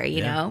sister,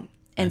 you know?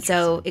 And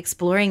so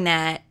exploring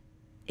that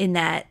in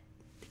that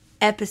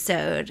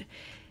episode,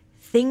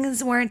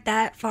 things weren't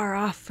that far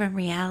off from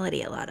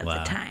reality a lot of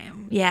the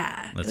time.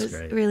 Yeah. That's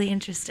great. Really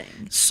interesting.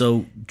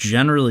 So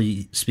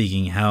generally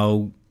speaking,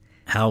 how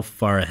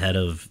far ahead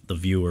of the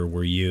viewer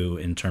were you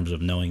in terms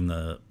of knowing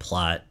the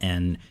plot,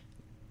 and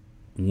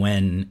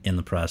when in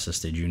the process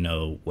did you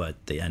know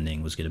what the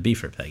ending was going to be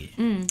for Peggy?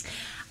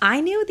 I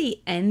knew the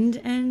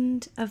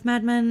end of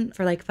Mad Men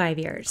for like 5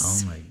 years.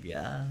 Oh my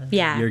God.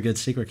 Yeah. You're a good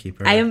secret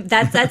keeper. I am.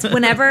 That's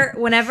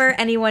whenever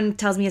anyone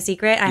tells me a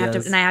secret, I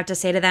have to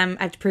say to them,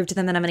 I have to prove to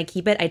them that I'm going to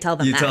keep it. I tell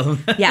them that. Tell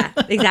them? Yeah,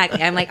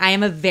 exactly. I'm like, I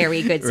am a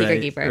very good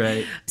secret keeper.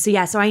 Right.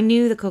 So I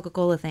knew the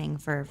Coca-Cola thing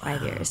for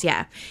 5 years.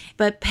 Yeah.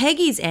 But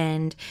Peggy's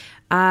end,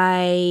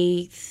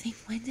 I think,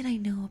 when did I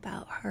know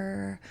about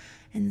her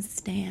and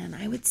Stan?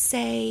 I would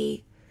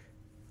say,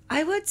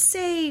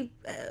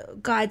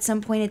 God,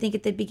 some point, I think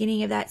at the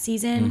beginning of that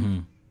season. Mm-hmm.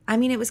 I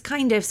mean, it was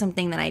kind of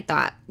something that I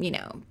thought,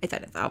 I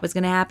thought was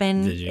going to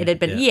happen. Did you? It had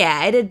been,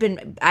 it had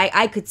been,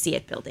 I could see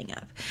it building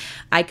up.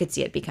 I could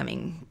see it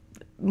becoming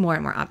more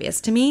and more obvious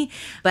to me,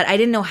 but I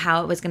didn't know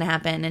how it was going to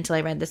happen until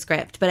I read the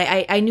script. But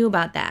I knew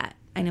about that.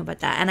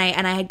 And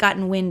I had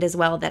gotten wind as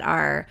well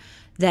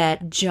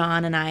that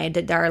John and I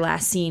did our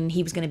last scene,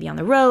 he was going to be on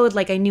the road.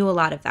 Like, I knew a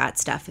lot of that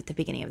stuff at the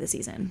beginning of the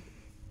season.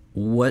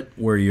 What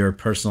were your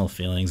personal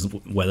feelings,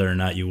 whether or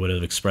not you would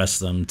have expressed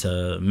them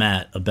to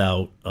Matt,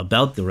 about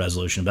the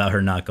resolution, about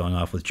her not going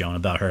off with Joan,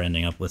 about her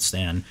ending up with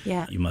Stan?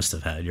 Yeah. You must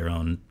have had your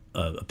own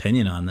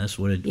opinion on this.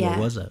 What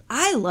was it?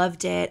 I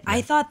loved it. Yeah.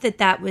 I thought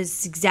that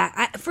was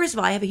first of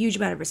all, I have a huge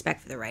amount of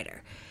respect for the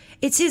writer.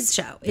 It's his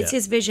show. It's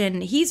his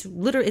vision. He's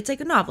literally, it's like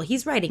a novel.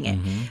 He's writing it.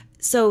 Mm-hmm.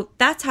 So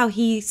that's how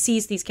he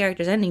sees these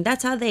characters ending.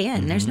 That's how they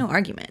end. There's no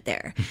argument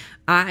there.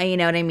 You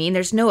know what I mean?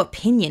 There's no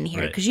opinion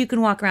here because you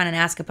can walk around and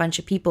ask a bunch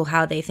of people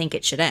how they think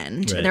it should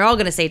end. And they're all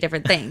going to say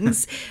different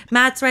things.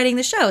 Matt's writing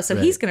the show, so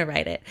he's going to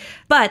write it.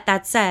 But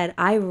that said,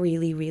 I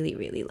really, really,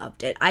 really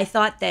loved it. I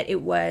thought that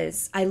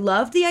I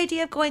loved the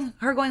idea of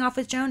her going off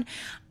with Joan,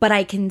 but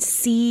I can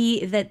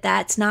see that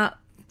that's not,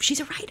 she's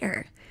a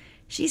writer.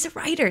 She's a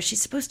writer.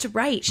 She's supposed to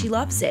write. She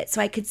loves it.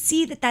 So I could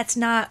see that that's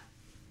not,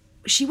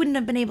 she wouldn't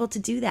have been able to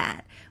do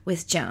that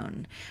with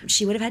Joan.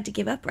 She would have had to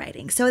give up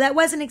writing. So that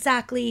wasn't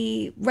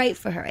exactly right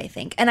for her, I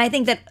think. And I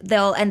think that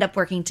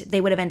they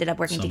would have ended up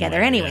working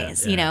together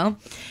anyways, you know?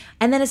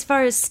 And then as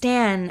far as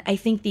Stan, I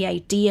think the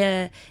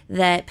idea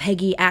that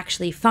Peggy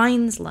actually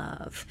finds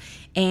love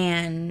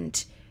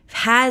and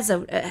has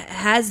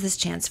this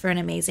chance for an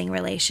amazing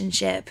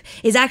relationship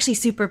is actually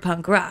super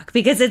punk rock,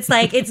 because it's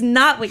like, it's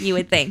not what you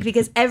would think,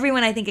 because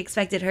everyone, I think,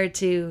 expected her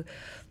to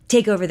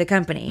take over the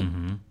company.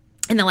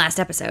 In the last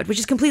episode, which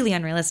is completely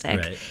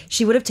unrealistic.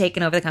 She would have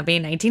taken over the company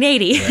in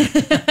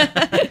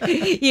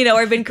 1980, you know,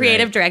 or been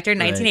creative director in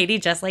 1980,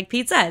 just like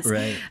Pete says,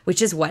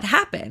 which is what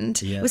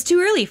happened. It was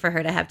too early for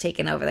her to have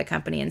taken over the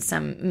company in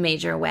some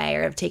major way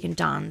or have taken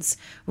Don's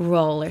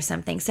role or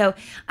something. So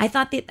I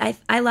thought that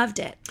I loved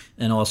it.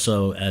 And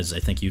also, as I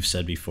think you've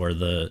said before,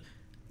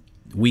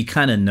 we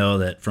kind of know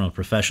that from a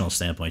professional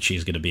standpoint,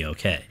 she's going to be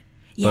okay.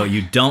 But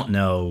you don't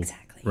know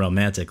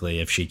romantically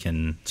if she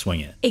can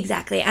swing it.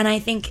 Exactly. And I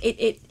think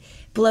it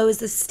blows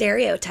the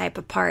stereotype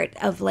apart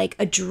of like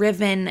a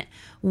driven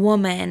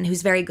woman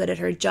who's very good at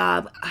her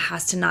job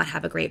has to not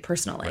have a great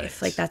personal life.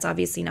 Like that's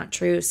obviously not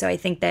true. So I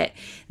think that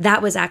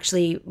was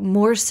actually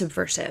more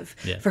subversive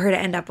for her to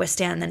end up with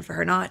Stan than for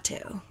her not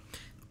to.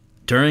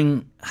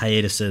 During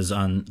hiatuses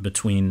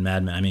between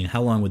Mad Men, I mean,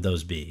 how long would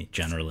those be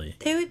generally?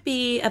 They would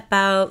be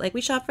about, like, we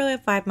shot for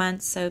like 5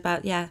 months, so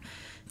about, have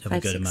a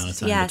good amount of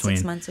time between.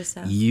 6 months or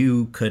so.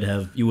 You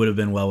would have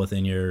been well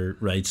within your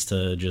rights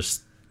to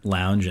just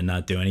lounge and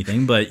not do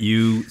anything, but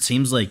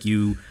seems like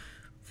you,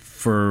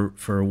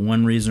 for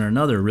one reason or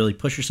another, really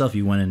pushed yourself.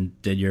 You went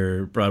and did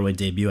your Broadway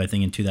debut, I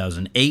think, in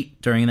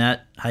 2008. During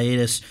that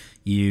hiatus,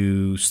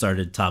 you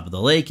started Top of the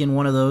Lake in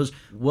one of those.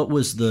 What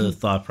was the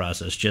thought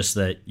process? Just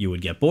that you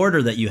would get bored,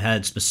 or that you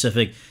had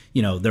specific,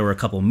 there were a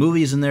couple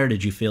movies in there?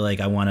 Did you feel like,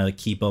 I want to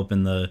keep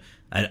open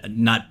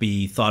not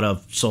be thought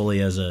of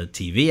solely as a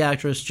TV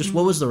actress? Just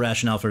what was the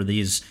rationale for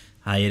these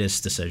hiatus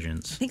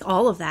decisions? I think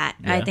all of that.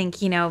 Yeah. I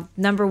think,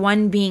 number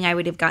one being I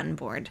would have gotten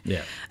bored.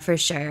 Yeah. For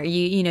sure.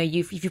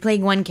 If you're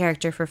playing one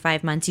character for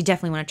 5 months, you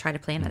definitely want to try to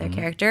play another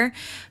character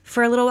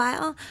for a little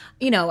while.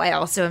 I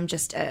also am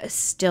just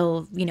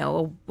still,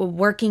 a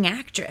working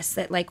actress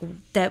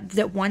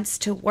that wants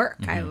to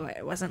work.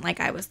 I wasn't like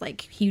I was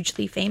like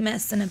hugely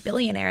famous and a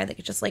billionaire that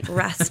could just like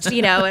rest,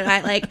 and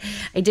I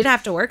did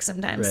have to work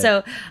sometimes. Right.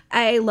 So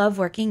I love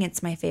working.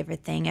 It's my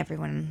favorite thing.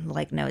 Everyone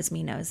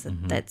knows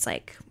that that's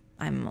like,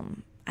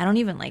 I don't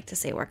even like to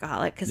say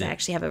workaholic because I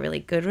actually have a really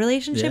good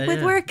relationship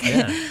with work,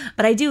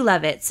 but I do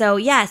love it. So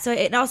so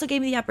it also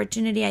gave me the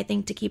opportunity, I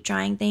think, to keep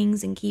trying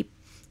things and keep,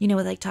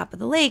 with like Top of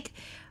the Lake.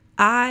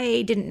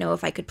 I didn't know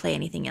if I could play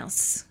anything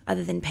else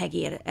other than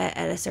Peggy at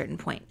a certain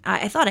point.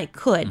 I thought I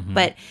could,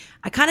 but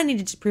I kind of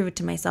needed to prove it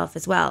to myself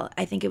as well.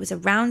 I think it was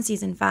around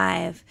season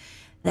 5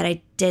 that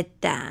I did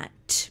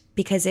that,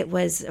 because it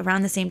was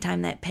around the same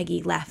time that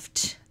Peggy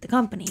left the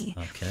company.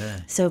 Okay.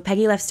 So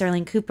Peggy left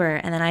Sterling Cooper,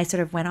 and then I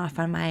sort of went off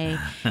on my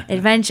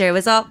adventure. It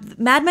was all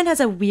Mad Men has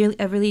a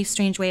really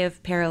strange way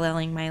of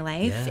paralleling my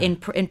life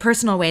in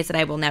personal ways that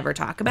I will never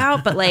talk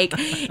about, but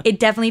it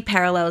definitely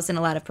parallels in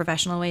a lot of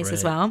professional ways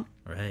as well.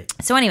 Right.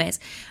 So anyways,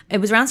 it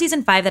was around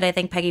season 5 that I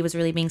think Peggy was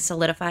really being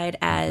solidified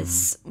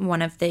as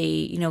one of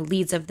the,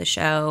 leads of the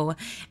show.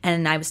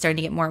 And I was starting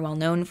to get more well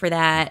known for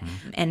that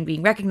and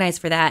being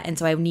recognized for that. And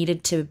so I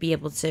needed to be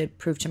able to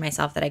prove to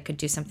myself that I could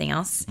do something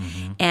else.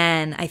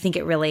 And I think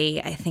it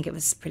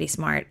was pretty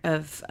smart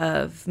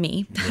of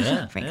me,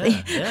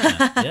 frankly.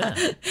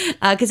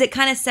 Because it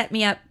kind of set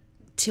me up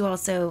to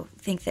also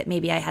think that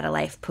maybe I had a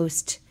life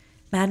post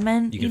Mad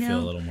Men. You could feel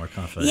a little more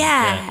confident.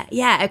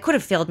 Yeah. I could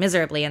have failed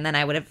miserably, and then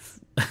I would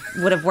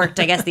have worked,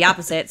 I guess, the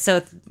opposite.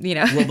 So,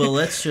 Well, but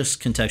let's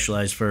just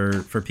contextualize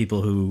for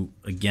people who,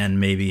 again,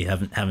 maybe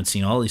haven't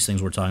seen all these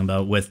things we're talking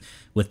about. With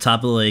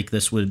Top of the Lake,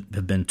 this would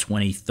have been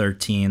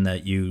 2013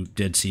 that you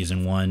did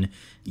season 1.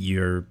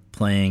 You're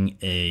playing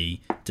a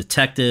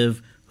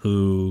detective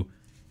who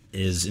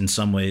is in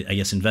some way, I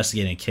guess,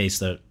 investigating a case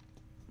that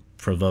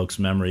provokes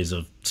memories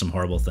of some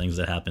horrible things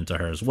that happened to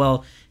her as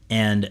well.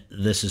 And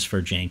this is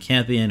for Jane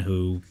Campion,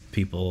 who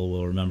people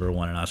will remember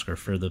won an Oscar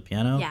for The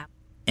Piano. Yeah.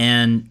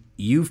 And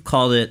you've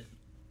called it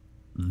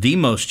the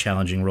most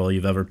challenging role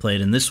you've ever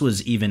played. And this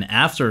was even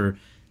after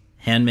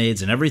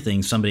Handmaids and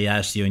everything. Somebody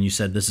asked you, and you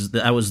said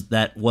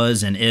that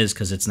was and is,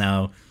 because it's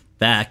now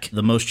back,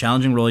 the most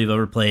challenging role you've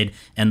ever played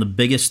and the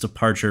biggest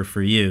departure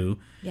for you.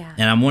 Yeah.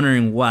 And I'm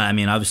wondering why. I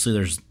mean, obviously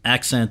there's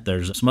accent,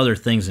 there's some other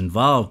things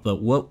involved,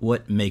 but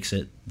what makes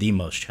it the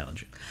most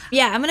challenging.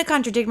 Yeah, I'm going to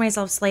contradict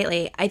myself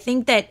slightly. I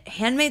think that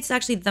Handmaid's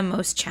actually the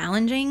most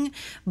challenging,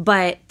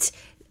 but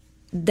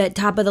that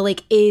Top of the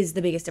Lake is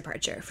the biggest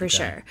departure, for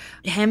sure.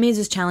 Handmaid's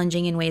was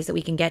challenging in ways that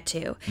we can get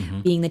to,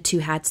 being the 2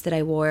 hats that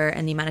I wore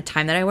and the amount of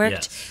time that I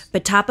worked. Yes.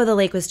 But Top of the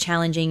Lake was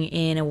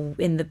challenging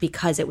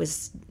because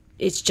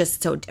it's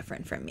just so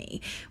different from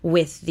me,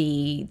 with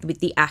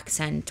the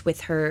accent,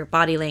 with her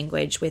body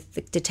language, with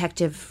the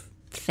detective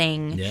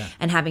thing,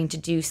 and having to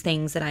do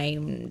things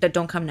that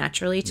don't come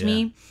naturally to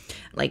me,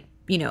 like,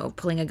 you know,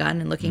 pulling a gun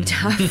and looking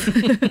tough.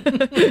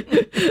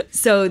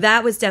 So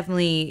that was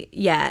definitely,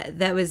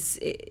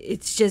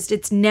 it's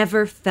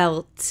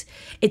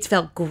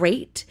felt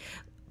great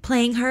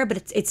playing her,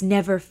 but it's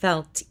never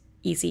felt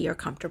easy or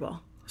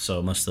comfortable. So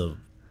it must have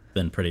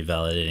been pretty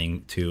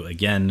validating to,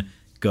 again,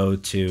 go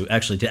to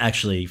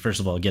actually first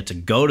of all get to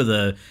go to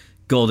the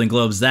Golden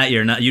Globes that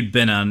year. Not you'd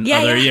been on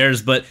other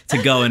years, but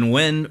to go and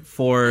win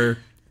for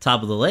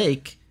Top of the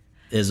Lake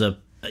is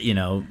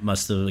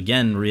must have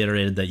again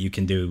reiterated that you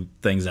can do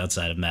things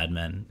outside of Mad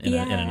Men in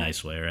a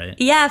nice way, right?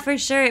 Yeah, for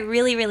sure. It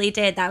really, really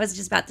did. That was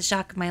just about the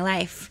shock of my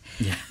life.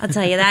 Yeah. I'll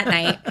tell you that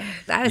night.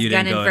 I was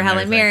gunning for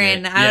Helen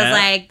Mirren. I was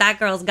like, that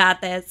girl's got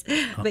this.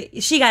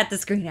 But she got the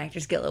Screen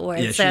Actors Guild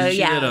Award. Yeah, she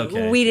did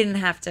okay. We didn't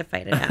have to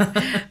fight it out.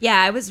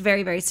 I was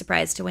very, very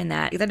surprised to win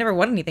that. Because I never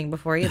won anything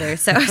before either.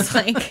 So I was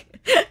like,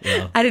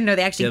 I didn't know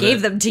they actually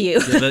gave them to you.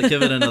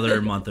 Give it another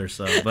month or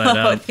so.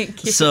 But,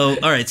 thank you. So,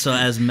 all right. So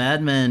as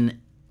Mad Men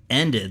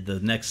ended, the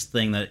next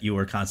thing that you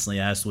were constantly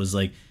asked was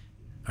like,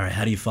 all right,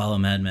 how do you follow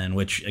Mad Men?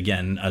 Which,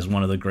 again, as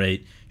one of the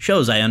great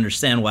shows, I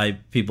understand why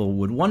people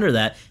would wonder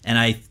that. And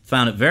I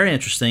found it very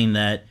interesting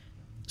that,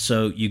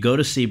 so you go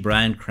to see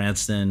Bryan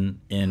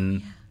Cranston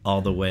in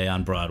All the Way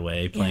on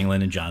Broadway, playing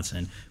Lyndon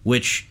Johnson,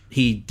 which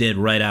he did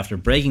right after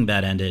Breaking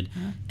Bad ended.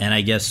 And I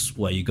guess,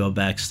 you go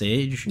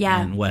backstage?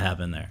 And what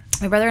happened there?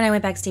 My brother and I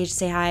went backstage to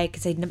say hi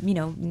because I, knew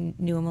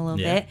him a little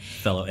bit.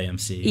 Fellow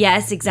AMC.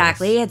 Yes,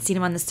 exactly. I'd seen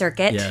him on the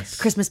circuit,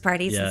 Christmas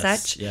parties and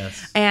such.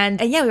 And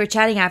we were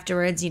chatting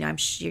afterwards. I'm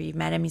sure you've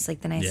met him. He's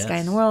like the nicest guy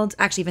in the world.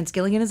 Actually, Vince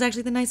Gilligan is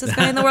actually the nicest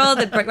guy in the world.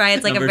 And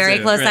Ryan's like a very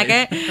close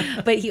second.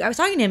 But I was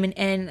talking to him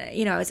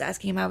and I was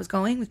asking him how it was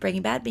going with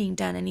Breaking Bad being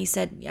done. And he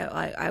said,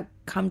 I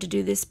come to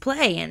do this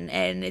play.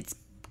 And it's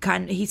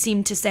he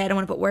seemed to say, I don't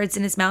want to put words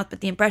in his mouth,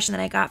 but the impression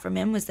that I got from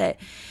him was that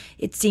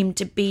it seemed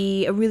to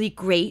be a really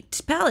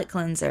great palate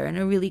cleanser and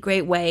a really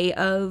great way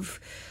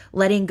of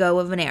letting go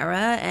of an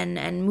era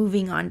and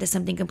moving on to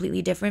something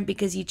completely different,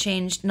 because he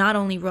changed not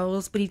only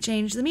roles, but he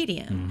changed the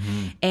medium.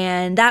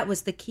 And that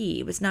was the key.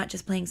 It was not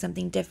just playing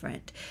something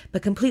different,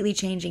 but completely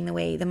changing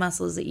the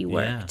muscles that you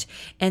worked.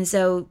 And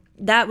so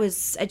that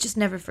was, I just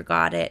never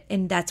forgot it.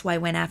 And that's why I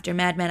went after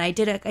Mad Men. I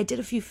did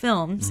a few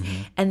films,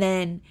 and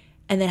then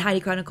Heidi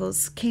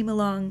Chronicles came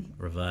along.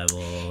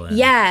 Revival.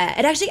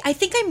 And actually, I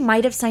think I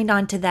might have signed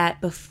on to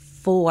that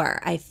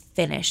before I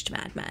finished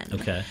Mad Men.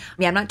 Okay.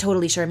 I'm not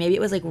totally sure. Maybe it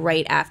was like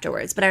right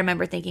afterwards. But I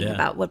remember thinking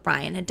about what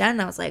Bryan had done.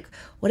 And I was like,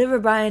 whatever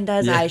Bryan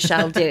does, I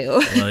shall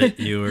do. Well,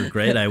 you were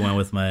great. I went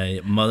with my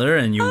mother,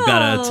 and you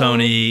got a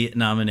Tony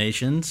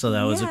nomination. So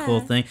that was a cool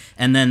thing.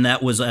 And then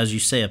that was, as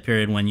you say, a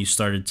period when you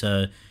started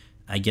to,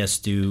 I guess,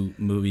 do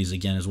movies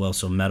again as well.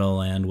 So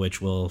Meadowland,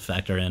 which we'll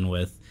factor in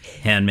with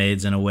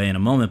Handmaids in a way in a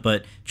moment,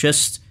 but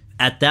just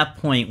at that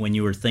point when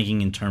you were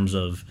thinking in terms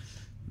of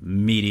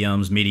media,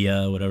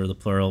 whatever the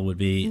plural would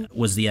be,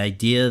 was the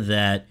idea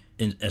that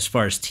as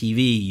far as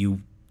TV,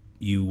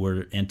 you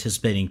were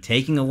anticipating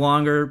taking a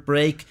longer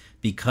break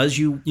because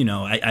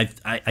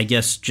I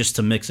guess just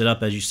to mix it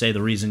up, as you say,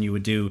 the reason you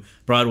would do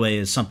Broadway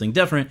is something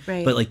different,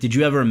 right. But did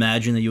you ever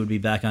imagine that you would be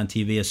back on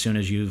TV as soon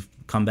as you've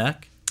come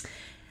back?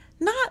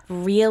 Not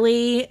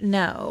really,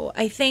 no.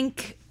 I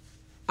think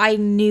I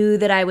knew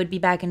that I would be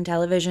back in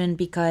television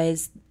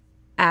because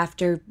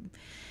after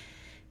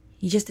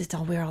it's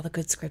all where all the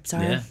good scripts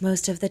are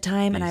most of the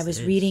time. And I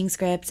was reading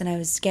scripts and I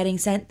was getting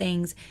sent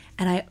things.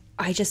 And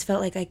I just felt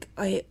like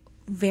I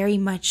very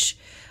much,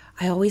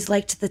 I always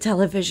liked the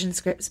television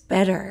scripts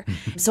better.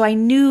 So I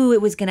knew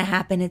it was going to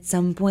happen at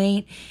some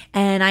point.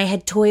 And I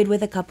had toyed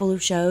with a couple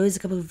of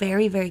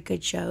very, very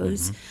good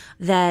shows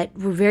that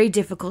were very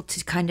difficult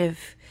to kind of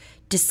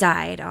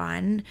decide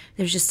on.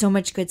 There's just so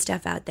much good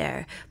stuff out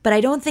there. But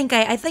I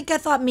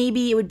thought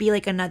maybe it would be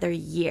like another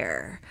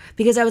year,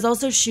 because I was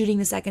also shooting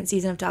the second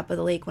season of Top of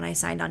the Lake when I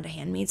signed on to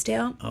Handmaid's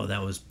Tale. Oh,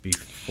 that was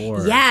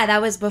before. Yeah,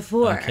 that was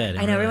before. Okay,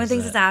 I know everyone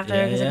thinks it's after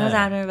because it comes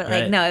after,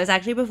 but no, it was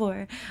actually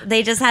before.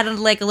 They just had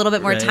like a little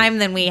bit more time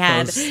than we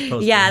had. Post a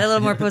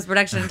little more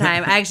post-production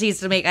time. I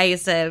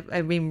used to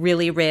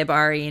really rib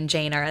Ari and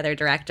Jane, our other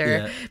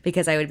director,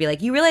 because I would be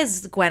like, you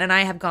realize Gwen and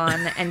I have gone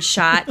and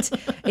shot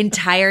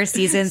entire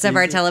seasons of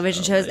our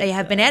television shows. They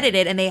have been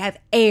edited and they have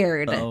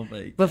aired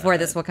before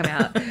this will come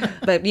out.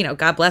 But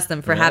God bless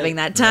them for having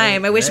that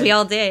time. I wish we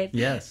all did.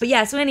 Yes.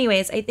 But so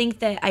anyways, I think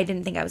that I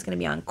didn't think I was going to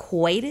be on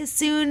quite as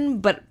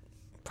soon, but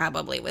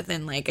probably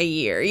within like a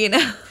year,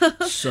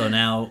 So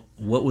now,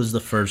 what was the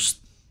first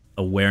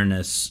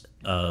awareness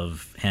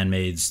of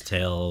Handmaid's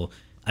Tale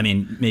I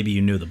mean, maybe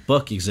you knew the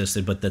book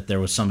existed, but that there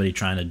was somebody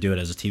trying to do it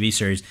as a TV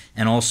series,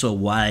 and also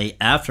why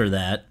after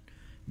that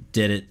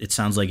it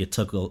sounds like it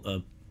took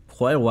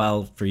quite a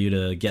while for you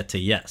to get to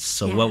yes.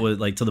 So what was,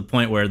 like, to the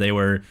point where they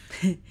were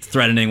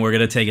threatening we're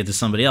going to take it to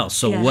somebody else.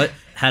 So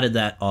how did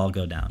that all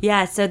go down?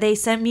 Yeah, so they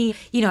sent me,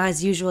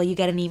 as usual, you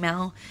get an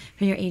email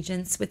from your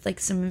agents with like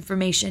some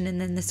information and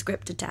then the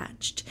script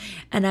attached.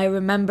 And I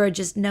remember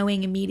just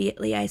knowing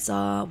immediately I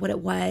saw what it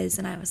was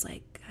and I was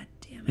like, God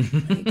damn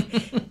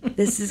it. Like,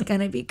 this is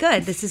going to be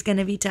good. This is going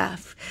to be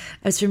tough.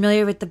 I was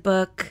familiar with the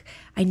book.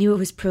 I knew it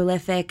was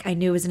prolific. I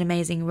knew it was an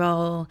amazing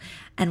role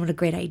and what a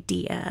great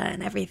idea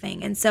and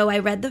everything. And so I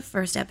read the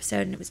first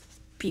episode and it was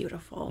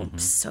beautiful,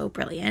 so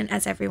brilliant,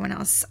 as everyone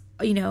else,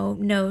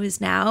 knows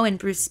now. And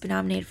Bruce has been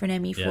nominated for an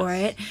Emmy for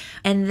it.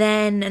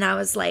 And I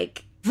was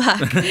like, fuck,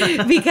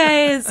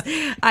 because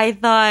I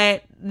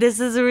thought this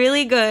is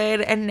really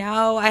good. And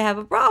now I have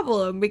a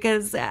problem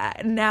because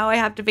now I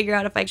have to figure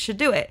out if I should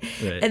do it.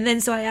 Right. And then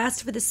so I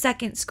asked for the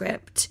second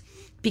script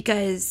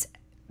because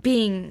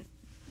being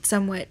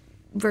somewhat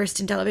versed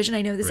in television,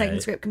 I know the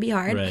second script can be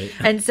hard. Right.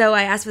 And so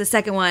I asked for the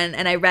second one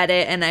and I read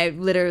it and I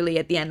literally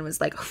at the end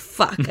was like,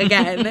 fuck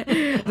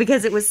again,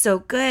 because it was so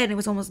good and it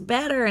was almost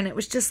better. And it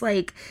was just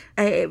like,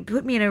 it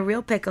put me in a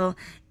real pickle.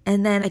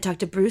 And then I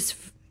talked to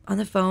Bruce on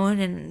the phone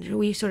and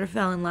we sort of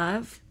fell in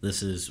love.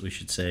 This is, we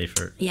should say,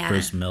 for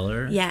Bruce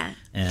Miller. Yeah.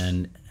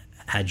 And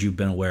had you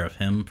been aware of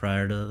him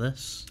prior to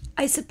this?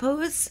 I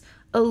suppose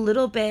a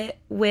little bit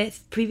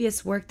with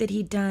previous work that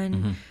he'd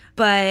done,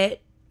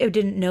 but I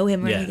didn't know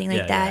him or anything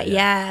like that.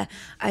 Yeah.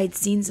 I'd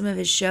seen some of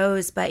his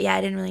shows, but I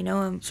didn't really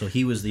know him. So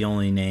he was the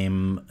only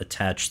name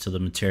attached to the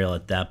material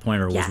at that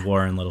point, or was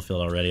Warren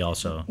Littlefield already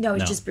also? No,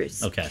 it was just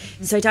Bruce. Okay.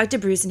 So I talked to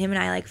Bruce and him and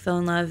I like fell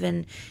in love,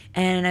 and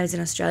I was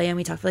in Australia and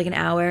we talked for like an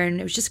hour and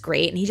it was just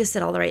great. And he just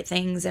said all the right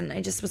things. And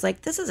I just was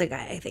like, this is a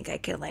guy I think I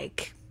could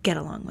like get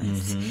along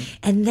with.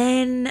 And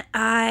then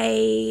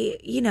I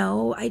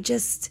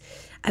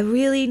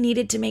really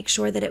needed to make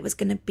sure that it was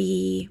going to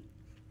be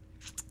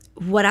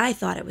what I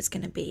thought it was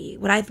going to be,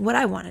 what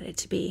I wanted it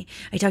to be.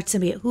 I talked to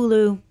somebody at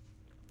Hulu,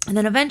 and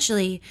then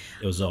eventually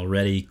it was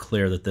already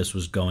clear that this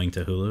was going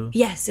to Hulu.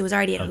 Yes, it was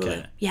already at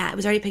Hulu. Yeah, it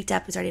was already picked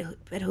up. It was already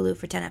at Hulu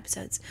for 10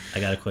 episodes. I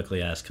got to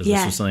quickly ask, because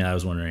this was something I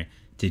was wondering.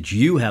 Did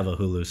you have a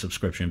Hulu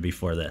subscription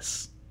before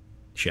this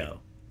show?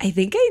 I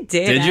think I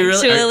did. Did you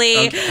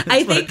really? Okay.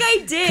 I think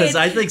I did. Because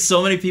I think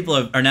so many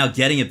people are now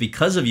getting it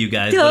because of you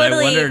guys. Totally. But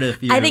I wondered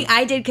if you... I think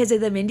I did because of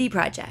the Mindy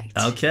Project.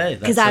 Okay.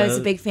 Because I was a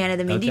big fan of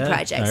the Mindy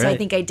Project. So I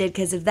think I did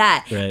because of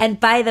that. Right. And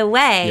by the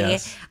way,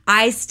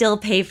 I still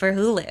pay for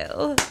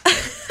Hulu.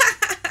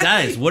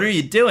 Guys, what are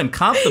you doing?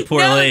 Comp the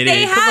poor lady.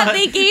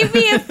 They gave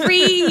me a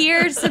free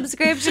year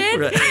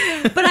subscription,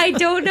 but I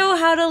don't know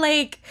how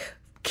to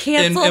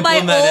cancel my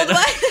old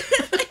one.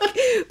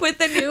 Put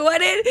the new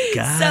one in.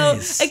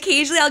 Guys. So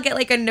occasionally I'll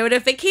get a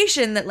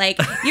notification that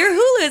your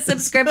Hulu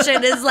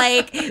subscription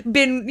is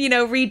been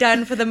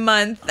redone for the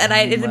month,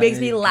 and it makes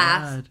me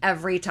laugh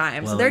every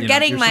time. Well, so they're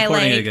getting my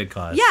a good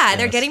cause. Yeah,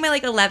 they're getting my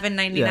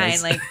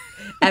 $11.99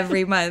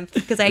 every month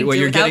because I do it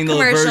without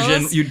commercials.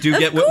 Version you do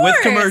get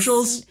with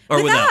commercials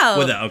or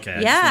without? Okay.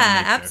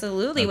 Yeah,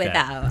 absolutely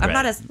without. I'm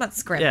not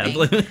scripting.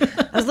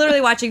 Yeah. I was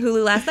literally watching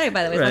Hulu last night,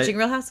 by the way. I was watching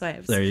Real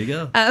Housewives. There you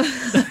go.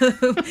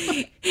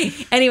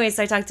 Anyway,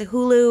 so I talked to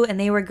Hulu and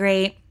they were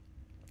great.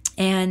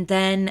 And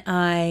then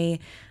I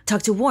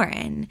talked to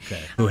Warren.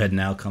 Okay. Who had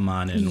now come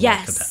on in what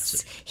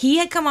capacity? He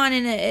had come on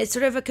in a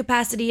sort of a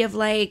capacity of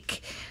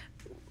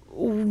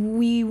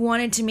we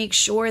wanted to make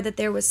sure that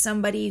there was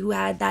somebody who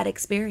had that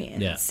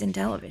experience in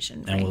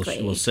television, frankly.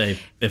 And we'll say,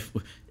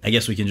 I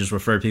guess we can just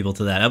refer people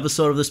to that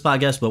episode of this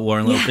podcast, but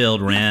Warren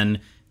Littlefield ran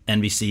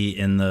NBC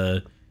in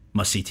the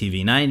must-see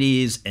TV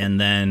 90s and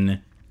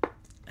then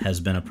has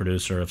been a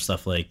producer of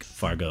stuff like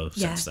Fargo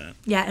since then.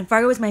 Yeah, and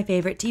Fargo was my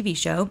favorite TV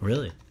show.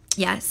 Really?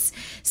 Yes.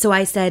 So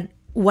I said,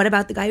 what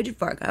about the guy who did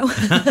Fargo?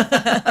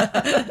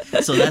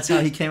 So that's how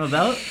he came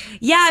about?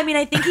 Yeah, I mean,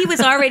 I think he was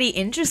already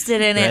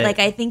interested in it.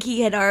 I think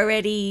he had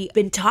already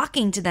been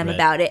talking to them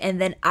about it.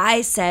 And then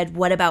I said,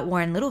 what about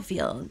Warren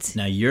Littlefield?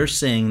 Now, you're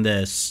saying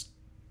this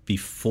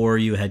before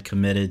you had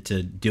committed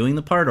to doing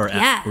the part? Or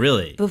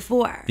really?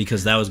 Before.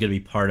 Because that was going to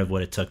be part of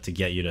what it took to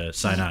get you to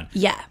sign on.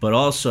 Yeah. But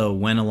also,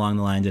 when along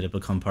the line did it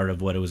become part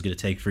of what it was going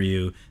to take for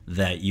you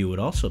that you would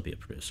also be a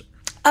producer?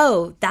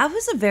 Oh, that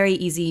was a very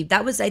easy.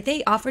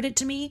 They offered it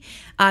to me.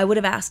 I would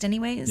have asked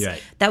anyways.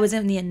 Right. That was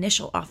in the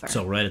initial offer.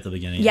 So right at the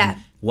beginning. Yeah.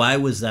 And why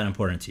was that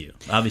important to you?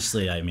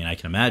 Obviously, I mean, I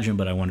can imagine,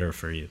 but I wonder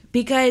for you.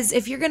 Because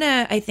if you're going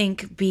to, I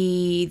think,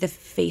 be the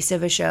face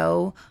of a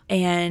show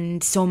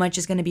and so much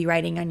is going to be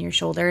riding on your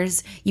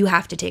shoulders, you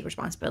have to take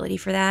responsibility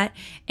for that.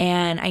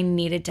 And I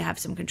needed to have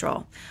some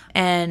control.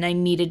 And I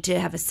needed to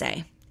have a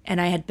say.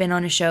 And I had been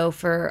on a show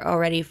for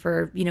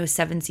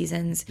 7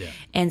 seasons. Yeah.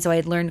 And so I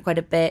had learned quite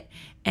a bit.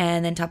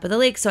 And then Top of the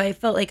Lake. So I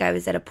felt like I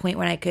was at a point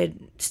when I could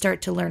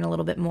start to learn a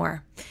little bit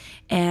more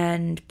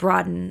and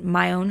broaden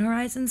my own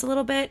horizons a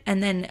little bit.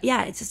 And then,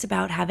 it's just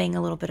about having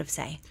a little bit of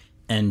say.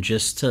 And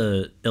just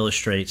to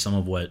illustrate some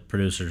of what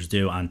producers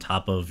do on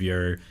top of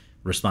your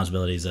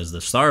responsibilities as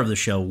the star of the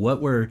show,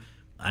 what were...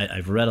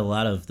 I've read a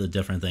lot of the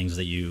different things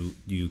that you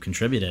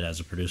contributed as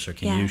a producer.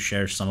 Can you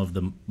share some of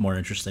the more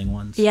interesting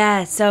ones?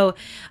 Yeah. So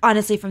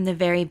honestly, from the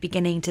very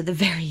beginning to the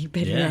very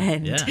bitter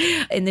end.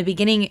 Yeah. In the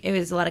beginning, it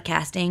was a lot of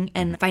casting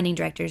and finding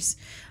directors,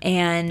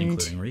 and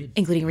including Reed,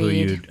 who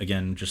you,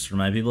 again, just to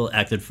remind people,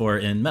 acted for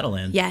in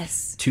Meadowland.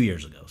 Yes. 2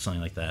 years ago,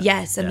 something like that.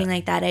 Yes, something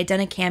like that. I'd done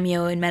a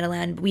cameo in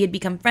Meadowland. We had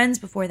become friends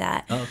before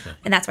that. Oh, okay.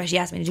 And that's why she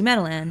asked me to do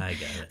Meadowland. I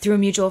get it. Through a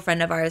mutual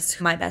friend of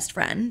ours, my best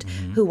friend,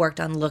 who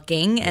worked on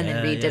Looking, and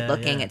then Reed did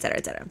Looking, et cetera,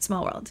 et cetera.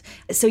 Small world.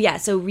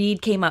 So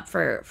Reed came up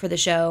for the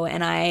show,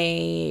 and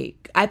I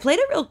played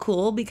it real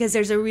cool, because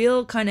there's a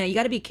real kind of, you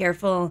got to be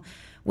careful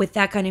with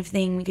that kind of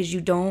thing, because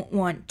you don't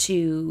want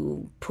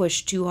to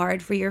push too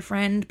hard for your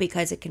friend,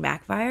 because it can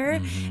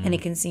backfire, and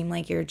it can seem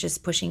like you're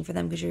just pushing for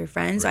them because you're your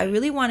friend. So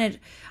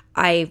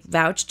I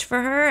vouched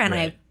for her, and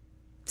I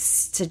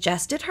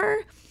suggested her.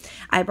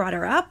 I brought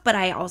her up, but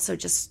I also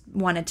just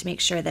wanted to make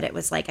sure that it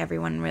was like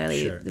everyone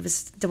really,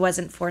 it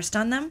wasn't forced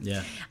on them.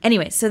 Yeah.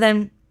 Anyway,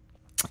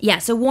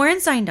 so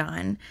Warren signed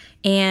on,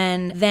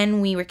 and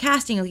then we were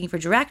casting, looking for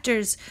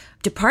directors,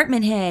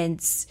 department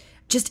heads,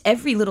 just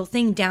every little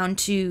thing down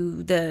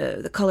to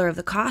the color of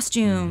the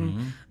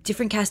costume,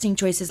 different casting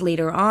choices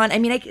later on. I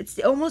mean, it's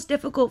almost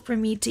difficult for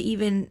me to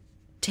even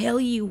tell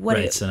you what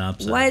it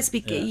was,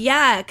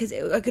 because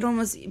it could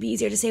almost be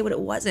easier to say what it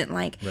wasn't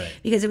like,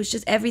 because it was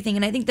just everything.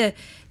 And I think the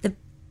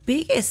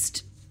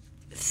biggest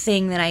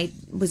thing that I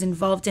was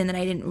involved in that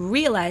I didn't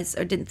realize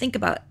or didn't think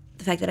about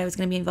the fact that I was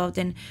going to be involved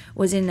in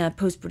was in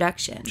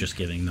post-production. Just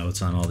giving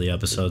notes on all the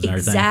episodes and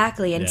everything.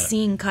 Exactly, and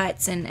seeing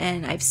cuts,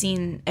 and I've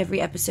seen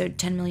every episode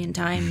 10 million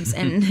times,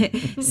 and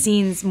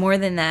scenes more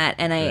than that,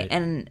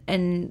 and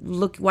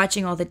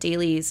watching all the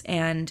dailies,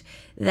 and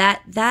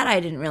that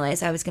I didn't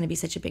realize I was going to be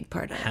such a big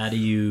part of. How do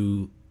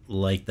you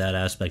like that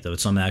aspect of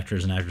it? Some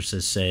actors and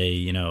actresses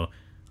say,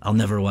 I'll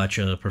never watch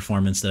a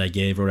performance that I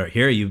gave, or whatever.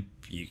 Here you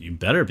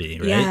better be,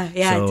 right?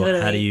 Yeah, so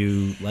totally. How do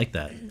you like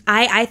that?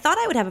 I thought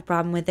I would have a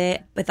problem with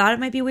it. I thought it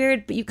might be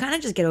weird, but you kind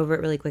of just get over it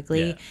really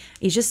quickly. Yeah.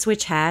 You just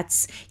switch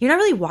hats. You're not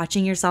really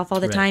watching yourself all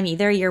the time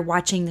either. You're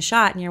watching the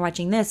shot, and you're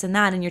watching this and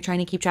that, and you're trying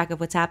to keep track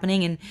of what's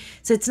happening. And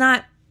so it's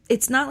not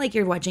like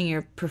you're watching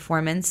your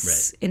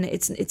performance, and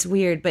it's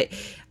weird. But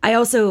I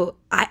also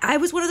I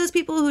was one of those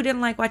people who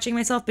didn't like watching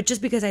myself, but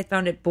just because I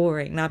found it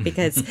boring, not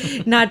because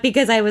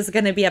I was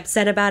going to be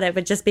upset about it,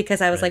 but just because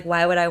I was like,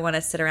 why would I want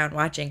to sit around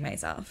watching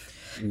myself?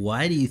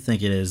 Why do you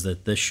think it is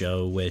that this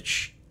show,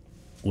 which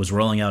was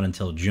rolling out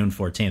until June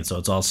 14th, so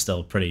it's all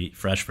still pretty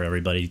fresh for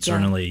everybody,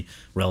 certainly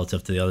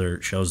relative to the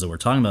other shows that we're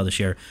talking about this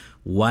year,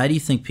 why do you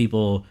think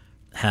people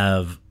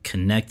have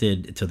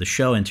connected to the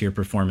show and to your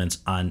performance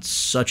on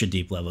such a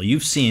deep level?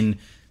 You've seen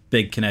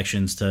big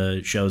connections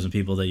to shows and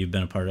people that you've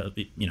been a part of,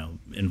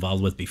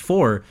 involved with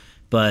before,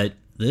 but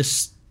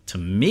this, to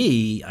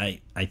me,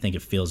 I think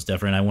it feels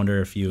different. I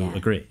wonder if you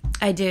agree.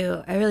 I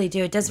do. I really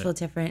do. It does feel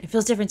different. It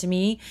feels different to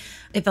me.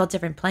 It felt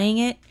different playing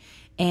it,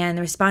 and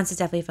the responses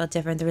definitely felt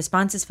different. The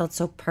responses felt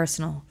so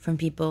personal from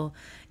people.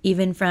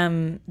 Even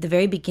from the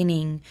very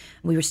beginning,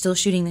 we were still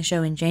shooting the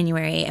show in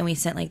January, and we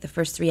sent like the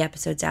first 3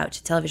 episodes out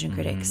to television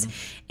critics,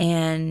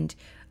 and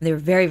they were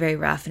very, very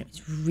rough, and it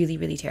was really,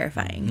 really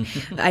terrifying.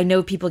 I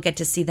know people get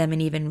to see them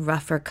in even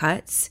rougher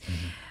cuts,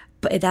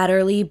 but that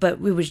early, but it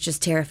was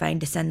just terrifying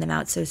to send them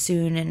out so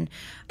soon. And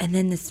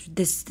then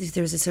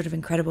there was a sort of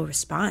incredible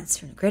response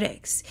from the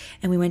critics.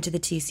 And we went to the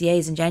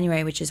TCAs in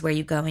January, which is where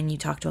you go and you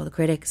talk to all the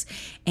critics.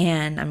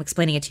 And I'm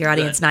explaining it to your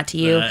audience, not to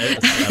you.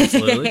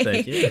 Absolutely,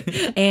 thank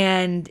you.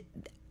 And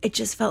it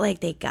just felt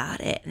like they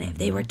got it. And if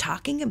they were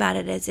talking about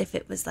it as if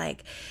it was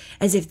like,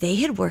 as if they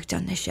had worked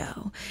on the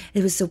show.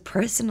 It was so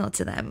personal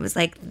to them. It was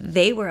like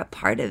they were a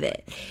part of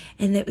it.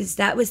 And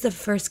that was the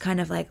first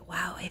kind of like,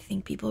 wow, I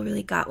think people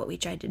really got what we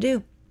tried to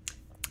do.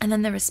 And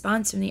then the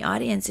response from the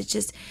audience,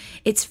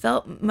 it's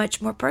felt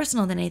much more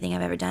personal than anything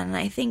I've ever done. And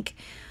I think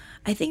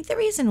the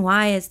reason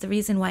why is the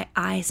reason why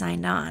I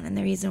signed on, and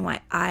the reason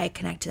why I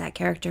connect to that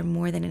character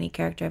more than any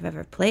character I've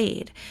ever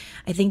played.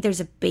 I think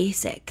there's a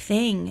basic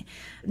thing,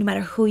 no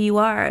matter who you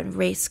are,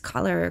 race,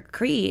 color,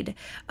 creed,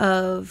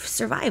 of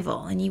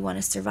survival, and you want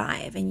to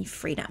survive, and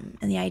freedom,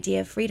 and the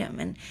idea of freedom,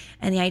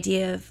 and the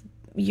idea of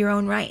your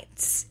own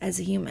rights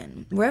as a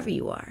human, wherever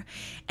you are.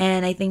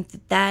 And I think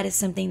that is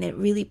something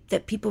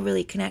that people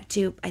really connect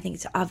to. I think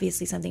it's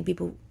obviously something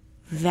people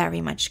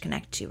very much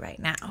connect to right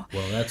now.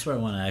 Well, that's where I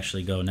want to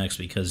actually go next,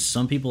 because a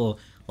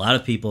lot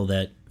of people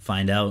that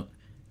find out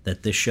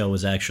that this show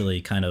was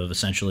actually kind of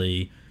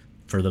essentially,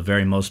 for the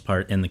very most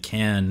part, in the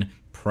can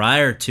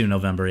prior to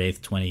November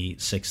 8th,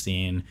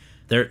 2016,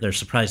 they're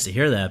surprised to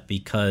hear that,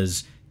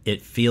 because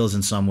it feels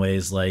in some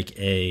ways like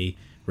a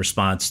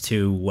response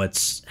to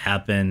what's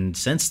happened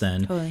since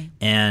then. Totally.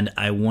 And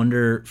I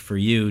wonder for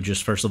you,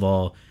 just first of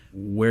all,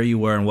 where you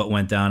were and what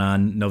went down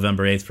on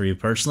November 8th for you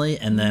personally,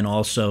 and then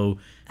also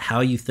how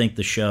you think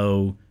the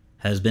show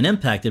has been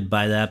impacted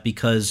by that,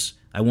 because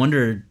I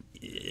wonder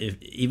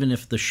even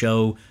if the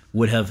show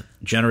would have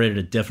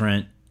generated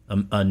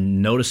a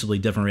noticeably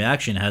different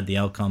reaction had the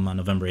outcome on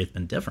November 8th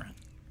been different.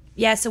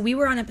 Yeah, so we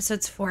were on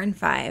episodes 4 and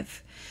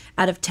 5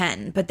 out of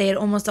 10, but they had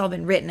almost all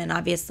been written. And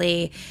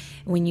obviously,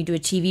 when you do a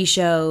TV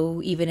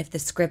show, even if the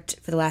script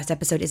for the last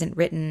episode isn't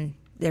written,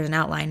 there's an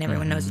outline.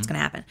 Everyone knows what's going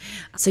to happen.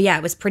 So yeah,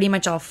 it was pretty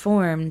much all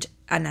formed,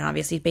 and then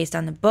obviously based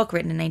on the book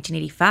written in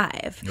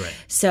 1985. Right.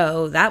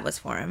 So that was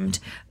formed.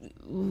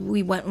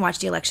 We went and watched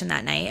the election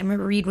that night. I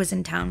remember Reed was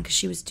in town because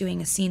she was doing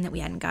a scene that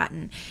we hadn't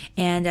gotten.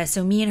 And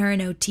so me and her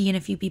and OT and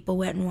a few people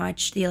went and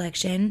watched the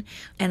election.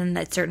 And then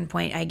at a certain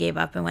point, I gave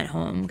up and went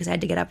home because I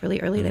had to get up really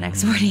early the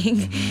next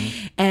morning.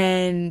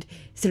 And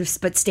sort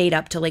of but stayed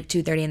up till like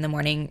 2:30 in the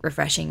morning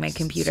refreshing my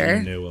computer. So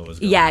you knew what was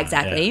going on. Yeah,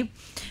 exactly. Yeah.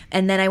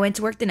 And then I went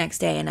to work the next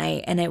day,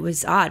 and it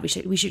was odd. We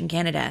shoot in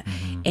Canada.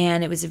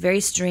 And it was a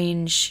very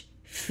strange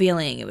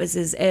feeling. It was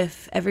as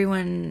if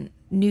everyone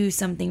knew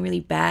something really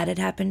bad had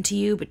happened to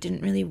you but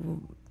didn't really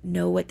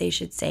know what they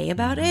should say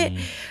about it.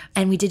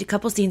 And we did a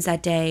couple scenes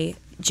that day,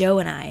 Joe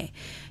and I.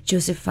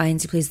 Joseph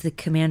Fiennes, who plays the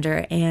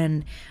commander,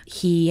 and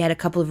he had a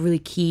couple of really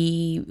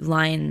key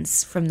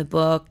lines from the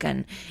book,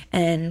 and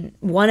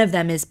one of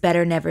them is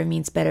better never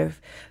means better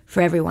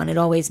for everyone. It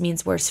always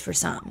means worse for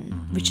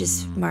some, which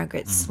is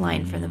Margaret's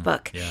line from the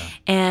book. Yeah.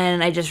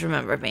 And I just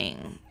remember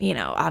being,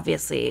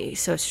 obviously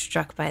so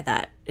struck by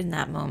that in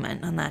that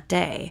moment on that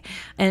day.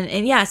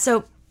 And yeah,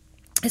 so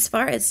as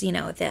far as,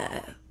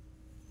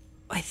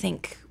 I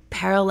think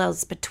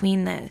parallels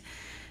between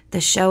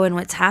the show and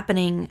what's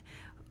happening,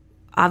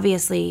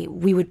 obviously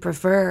we would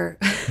prefer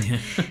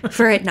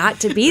for it not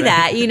to be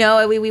that,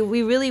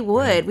 we really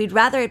would. Right. We'd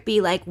rather it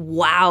be like,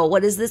 wow,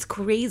 what is this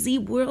crazy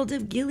world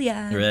of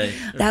Gilead? Right.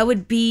 That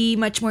would be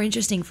much more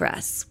interesting for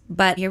us.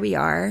 But here we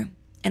are.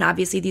 And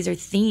obviously these are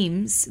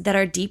themes that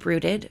are deep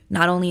rooted,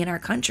 not only in our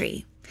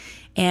country.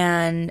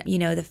 And,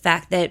 the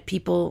fact that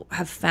people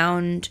have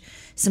found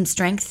some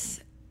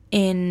strength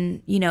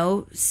in,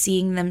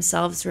 seeing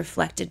themselves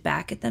reflected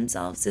back at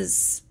themselves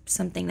is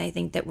something I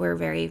think that we're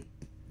very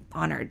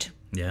honored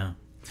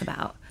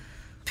about.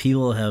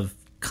 People have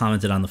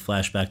commented on the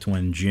flashback to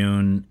when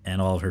June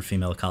and all of her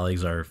female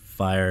colleagues are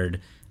fired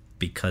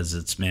because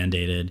it's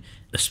mandated,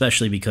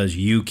 especially because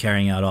you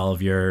carrying out all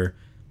of your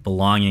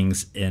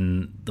belongings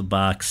in the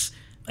box.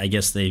 I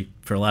guess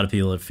for a lot of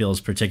people, it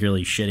feels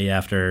particularly shitty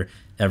after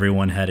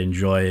everyone had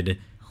enjoyed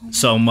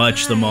so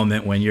much the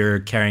moment when you're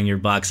carrying your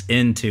box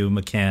into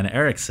McCann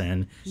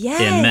Erickson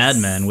in Mad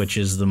Men, which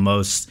is the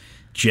most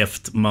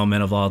GIFed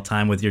moment of all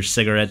time with your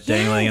cigarette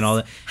dangling and all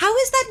that. How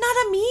is that not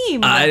a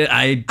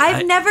meme?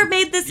 I've never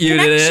made this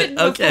connection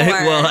before. Okay,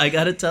 well, I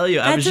got to tell you,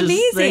 I was just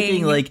amazing.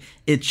 Thinking, like,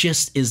 it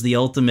just is the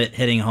ultimate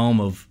hitting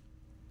home of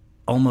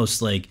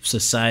almost like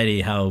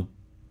society, how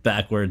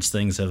backwards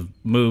things have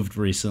moved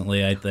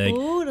recently, I think.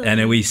 Totally.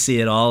 And we see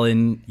it all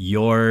in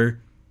your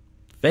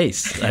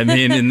face. I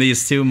mean, in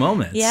these two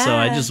moments. Yeah. So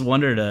I just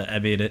wondered,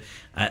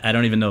 I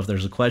don't even know if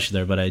there's a question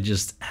there, but I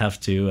just have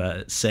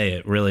to say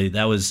it. Really,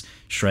 that was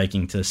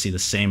striking to see the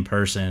same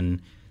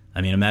person.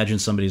 I mean, imagine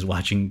somebody's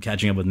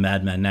catching up with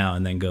Mad Men now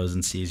and then goes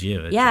and sees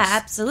you.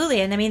 Absolutely.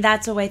 And I mean,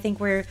 that's what I think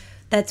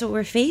that's what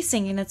we're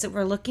facing, and that's what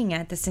we're looking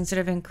at, this sort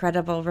of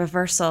incredible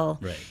reversal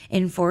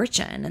in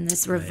fortune and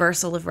this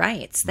reversal of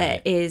rights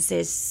that is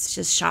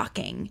just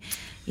shocking.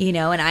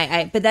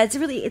 And but that's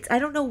really, I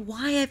don't know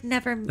why I've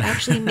never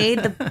actually made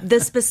the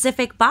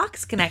specific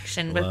box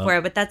connection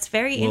before, but that's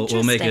very interesting.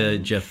 We'll make a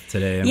GIF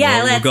today and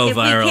we'll go if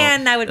viral. If we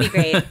can, that would be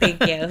great.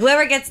 Thank you.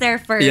 Whoever gets there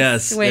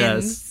first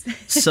wins.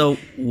 Yes. So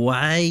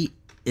why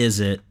is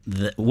it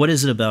what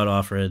is it about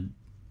Offred,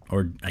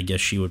 or I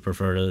guess she would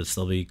prefer to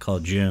still be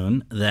called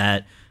June,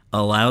 that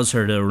allows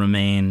her to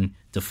remain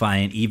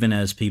defiant even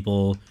as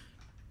people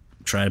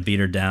try to beat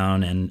her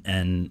down,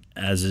 and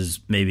as is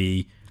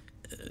maybe...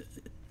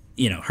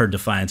 her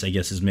defiance, I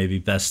guess, is maybe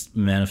best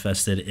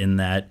manifested in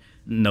that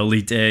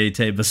Nolite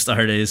te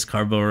bastardes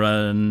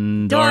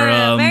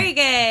carborundorum. Very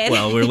good.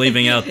 Well, we're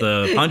leaving out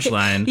the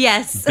punchline.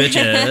 Yes.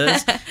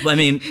 Bitches. I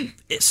mean,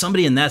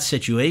 somebody in that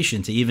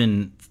situation to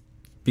even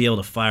be able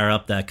to fire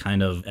up that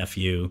kind of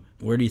FU,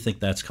 where do you think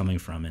that's coming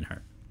from in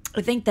her?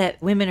 I think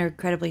that women are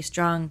incredibly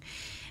strong,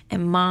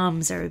 and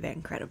moms are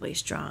incredibly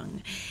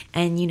strong.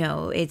 And,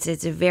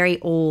 it's a very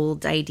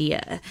old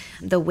idea,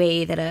 the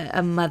way that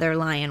a mother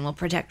lion will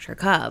protect her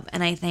cub.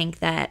 And I think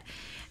that,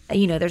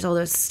 there's all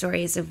those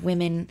stories of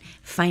women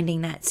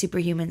finding that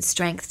superhuman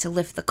strength to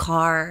lift the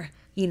car,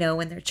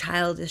 when their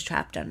child is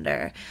trapped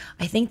under.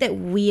 I think that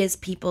we as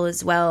people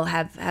as well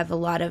have a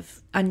lot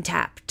of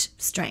untapped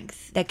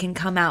strength that can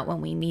come out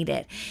when we need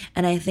it.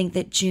 And I think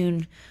that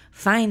June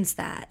finds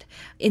that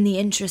in the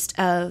interest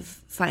of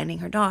finding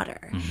her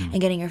daughter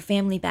and getting her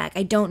family back.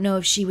 I don't know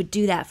if she would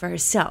do that for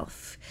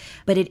herself,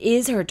 but it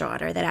is her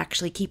daughter that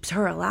actually keeps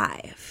her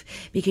alive,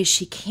 because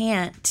she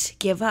can't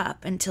give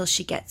up until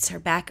she gets her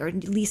back, or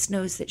at least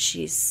knows that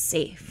she's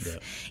safe,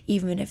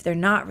 even if they're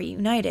not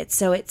reunited.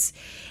 So it's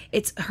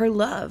her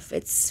love.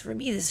 For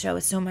me, this show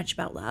is so much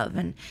about love,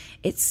 and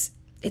it's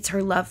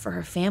her love for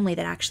her family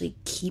that actually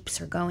keeps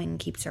her going,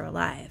 keeps her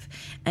alive.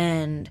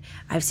 And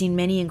I've seen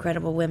many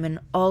incredible women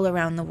all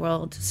around the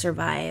world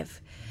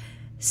survive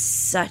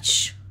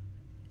such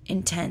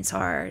intense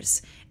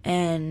horrors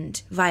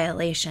and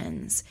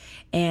violations.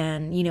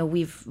 And, you know,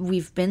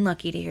 we've been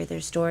lucky to hear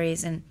their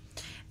stories and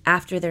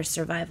after their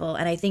survival.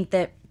 And I think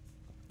that,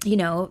 you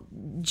know,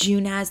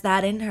 June has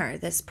that in her,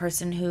 this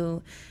person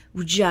who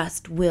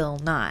just will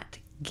not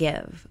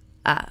give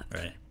up.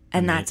 Right.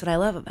 And that's what I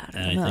love about her.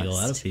 And I think a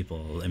lot of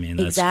people, I mean,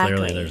 that's Exactly.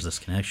 clearly there's this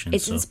connection.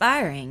 It's so.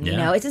 inspiring, you Yeah.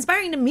 know. It's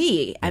inspiring to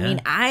me. I Yeah.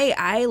 mean,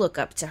 I look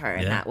up to her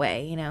in Yeah. that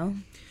way, you know.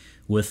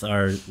 With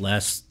our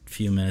last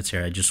few minutes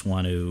here, I just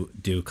want to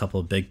do a couple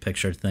of big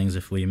picture things,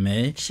 if we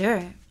may.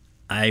 Sure.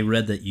 I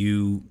read that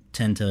you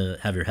tend to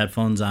have your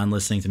headphones on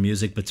listening to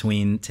music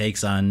between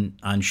takes on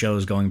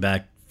shows going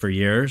back for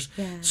years.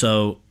 Yeah.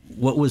 So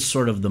what was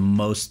sort of the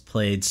most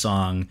played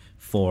song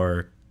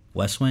for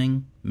West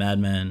Wing, Mad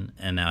Men,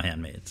 and now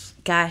Handmaids?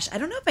 Gosh, I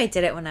don't know if I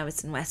did it when I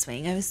was in West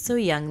Wing. I was so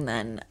young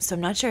then, so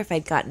I'm not sure if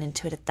I'd gotten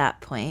into it at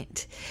that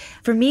point.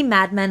 For me,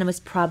 Mad Men was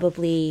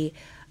probably...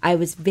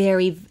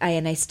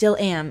 and I still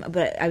am,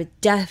 but I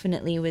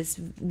definitely was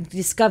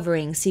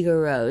discovering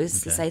Sigur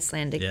Rós, this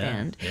Icelandic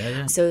band.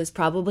 Yeah. So it was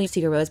probably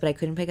Sigur Rós, but I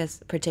couldn't pick a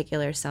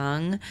particular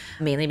song,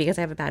 mainly because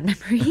I have a bad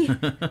memory.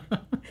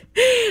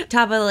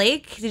 Top of the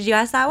Lake, did you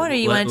ask that one, or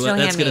you wanted to know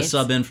Let's get a Handmaids?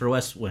 sub in for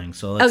West Wing.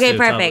 So let's Okay, do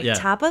perfect.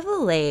 Top of the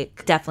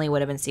Lake definitely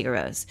would have been Sigur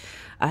Rós,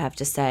 I have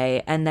to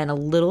say. And then a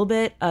little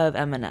bit of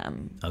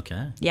Eminem.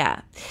 Okay.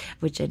 Yeah,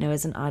 which I know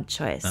is an odd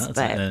choice. That's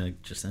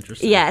but just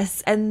interesting.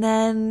 yes, and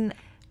then...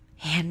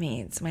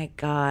 Handmaids, my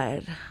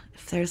God.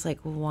 If there's like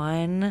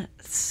one,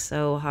 it's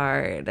so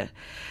hard.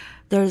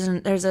 There's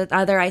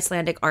another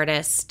Icelandic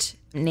artist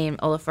named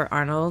Olafur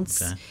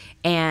Arnalds,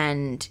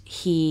 and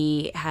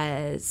he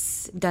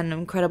has done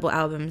incredible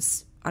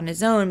albums on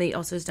his own, but he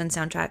also has done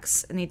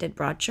soundtracks, and he did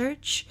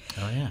Broadchurch.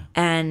 Oh, yeah.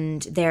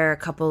 And there are a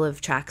couple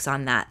of tracks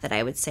on that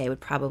I would say would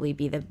probably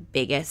be the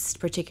biggest,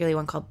 particularly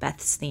one called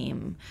Beth's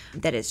Theme,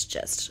 that is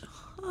just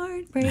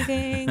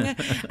heartbreaking.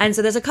 And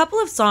so there's a couple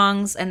of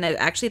songs, and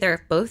actually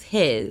they're both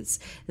his,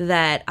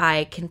 that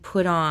I can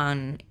put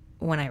on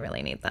when I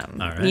really need them.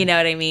 All right. You know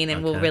what I mean?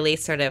 And will really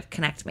sort of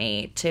connect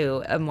me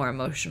to a more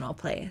emotional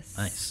place.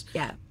 Nice.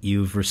 Yeah.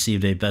 You've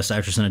received a Best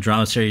Actress in a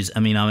Drama Series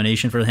Emmy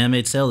nomination for The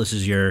Handmaid's Tale. This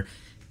is your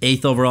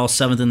 8th overall,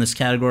 7th in this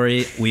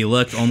category. We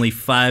looked, only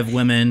 5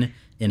 women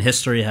in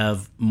history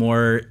have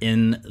more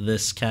in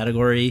this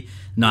category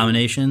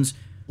nominations.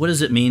 What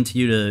does it mean to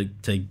you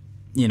to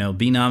you know,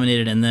 be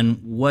nominated, and then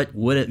what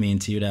would it mean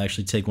to you to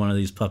actually take one of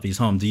these puppies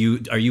home?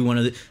 Are you one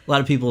of a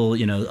lot of people,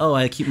 you know,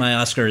 I keep my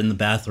Oscar in the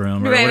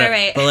bathroom or whatever.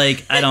 Right. But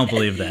like, I don't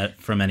believe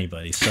that from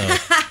anybody. So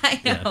I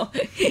know.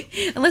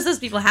 Yeah. Unless those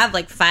people have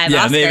like 5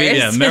 yeah, Oscars. maybe,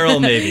 Meryl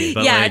maybe.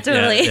 But yeah, like,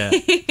 totally.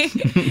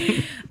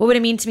 Yeah. What would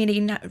it mean to me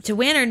to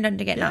win or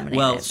to get nominated?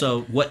 Well,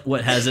 so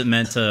what has it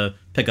meant to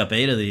pick up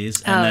 8 of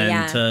these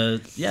and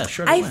to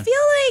win? I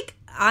feel like,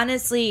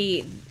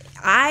 honestly,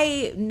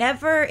 I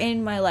never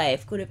in my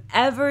life could have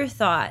ever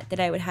thought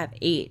that I would have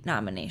 8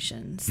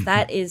 nominations.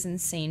 That is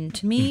insane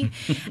to me.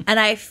 And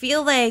I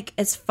feel like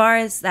as far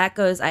as that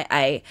goes,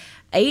 I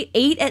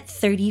 8 at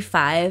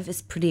 35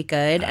 is pretty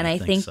good. And I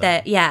think so.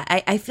 that,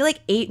 I feel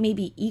like 8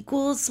 maybe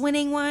equals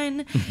winning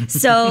one.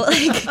 So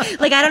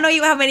like I don't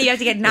know how many you have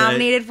to get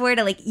nominated for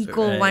to like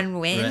equal one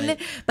win.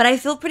 Right. But I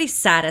feel pretty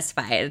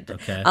satisfied.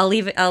 Okay. I'll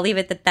leave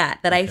it at that.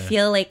 That I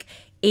feel like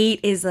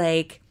 8 is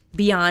like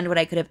beyond what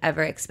I could have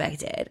ever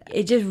expected.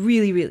 It just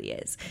really, really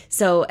is.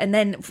 So, and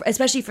then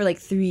especially for like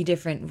 3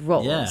 different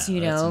roles, you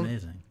know?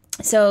 That's amazing.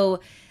 So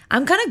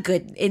I'm kind of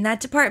good in that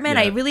department.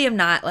 Yeah. I really am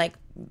not like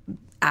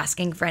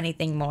asking for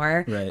anything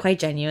more, Right. quite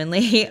genuinely.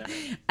 Yeah.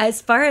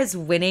 As far as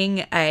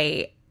winning,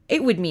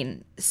 it would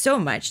mean so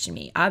much to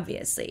me,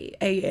 obviously.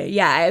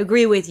 I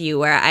agree with you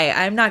where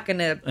I'm not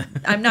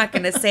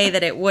gonna say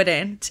that it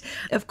wouldn't.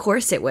 Of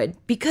course it would,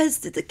 because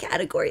the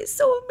category is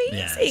so amazing.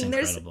 Yeah, it's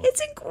incredible.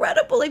 It's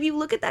incredible. If you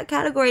look at that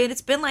category, and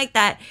it's been like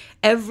that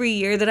every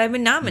year that I've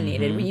been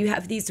nominated, where you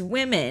have these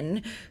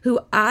women who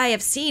I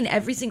have seen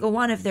every single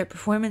one of their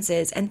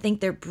performances and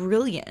think they're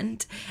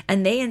brilliant,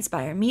 and they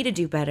inspire me to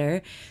do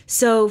better.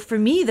 So for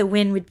me, the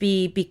win would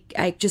be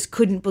I just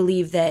couldn't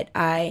believe that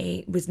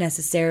I was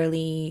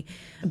necessarily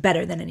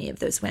better than any of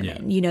those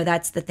women. Yeah. You know,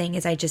 that's the thing,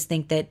 is I just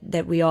think that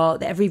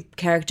every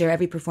character,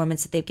 every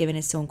performance that they've given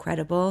is so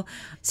incredible.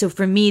 So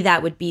for me,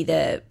 that would be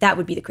the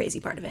crazy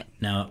part of it.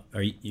 Now,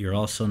 you're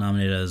also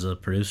nominated as a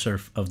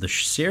producer of the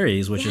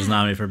series, which is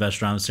nominated for Best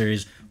Drama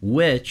Series,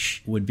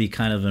 which would be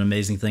kind of an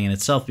amazing thing in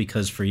itself,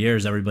 because for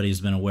years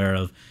everybody's been aware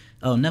of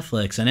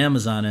Netflix and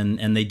Amazon,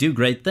 and they do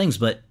great things,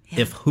 but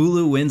if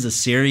Hulu wins a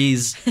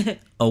series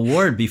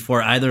award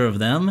before either of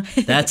them,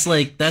 that's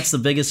the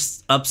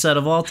biggest upset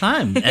of all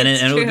time, and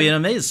it would be an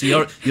amazing.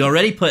 So you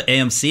already put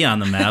AMC on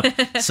the map,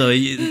 so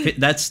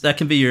that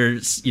can be your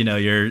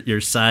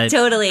side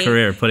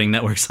career, putting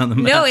networks on the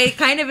map. No, it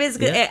kind of is.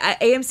 Yeah.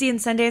 AMC and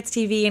Sundance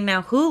TV and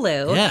now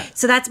Hulu. Yeah.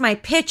 So that's my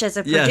pitch as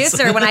a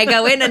producer when I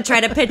go in and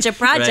try to pitch a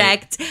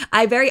project. Right.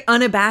 I very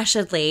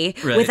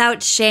unabashedly,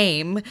 without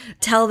shame,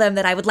 tell them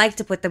that I would like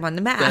to put them on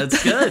the map.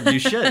 That's good. You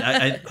should.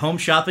 Home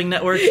Shopping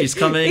Network, she's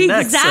coming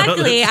next.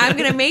 Exactly. So I'm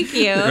going to make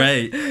you.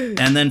 Right.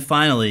 And then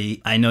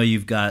finally, I know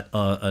you've got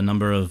a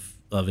number of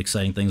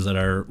exciting things that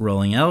are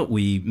rolling out.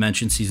 We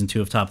mentioned season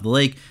 2 of Top of the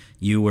Lake.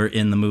 You were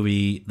in the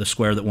movie The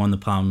Square that won the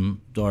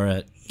Palme d'Or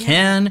at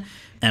Cannes.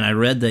 And I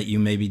read that you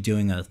may be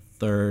doing a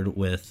third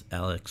with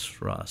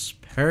Alex Ross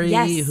Perry,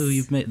 who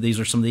you've made. These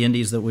are some of the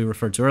indies that we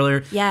referred to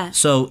earlier. Yeah.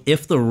 So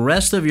if the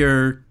rest of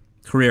your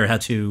career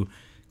had to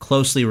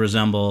closely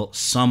resemble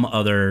some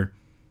other,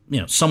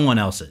 someone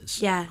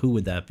else's, who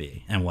would that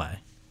be and why?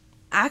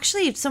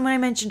 Actually, someone I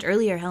mentioned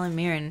earlier, Helen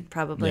Mirren,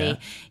 probably.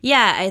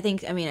 Yeah, I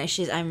think. I mean,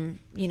 she's one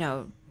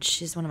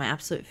of my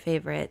absolute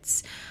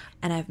favorites,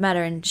 and I've met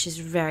her, and she's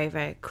very,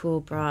 very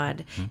cool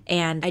broad. Mm-hmm.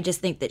 And I just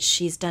think that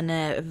she's done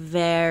a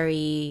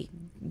very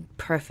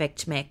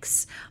perfect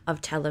mix of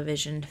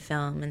television,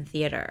 film, and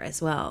theater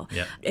as well,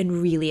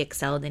 and really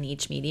excelled in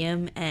each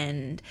medium.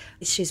 And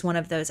she's one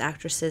of those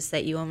actresses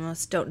that you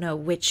almost don't know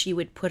which you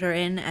would put her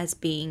in as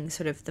being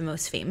sort of the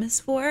most famous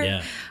for,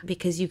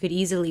 because you could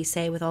easily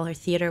say with all her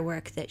theater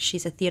work that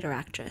she's a theater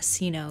actress,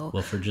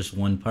 Well, for just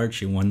one part,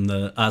 she won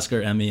the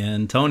Oscar, Emmy,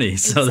 and Tony,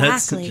 so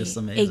that's just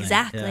amazing.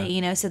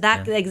 Exactly, so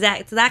that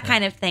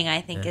kind of thing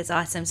I think is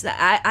awesome. So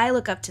I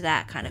look up to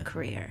that kind of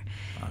career.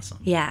 Awesome.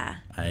 Yeah.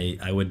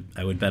 I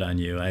would bet on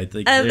you. I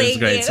think it was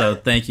great. So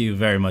thank you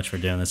very much for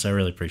doing this. I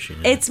really appreciate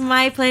it. It's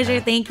my pleasure.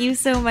 Thank you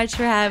so much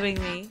for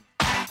having me.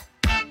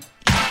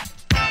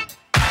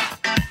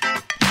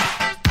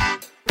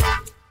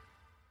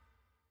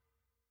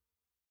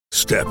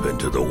 Step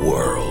into the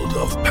world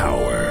of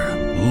power,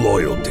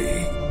 loyalty,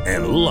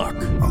 and luck.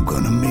 I'm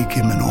going to make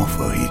him an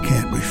offer he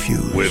can't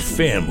refuse. With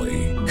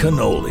family,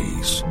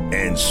 cannolis,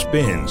 and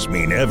spins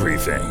mean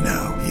everything.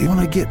 Now, you want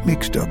to get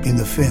mixed up in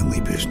the family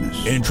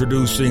business.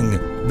 Introducing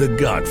The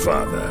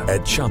Godfather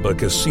at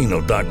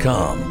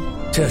ChumbaCasino.com.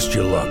 Test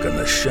your luck in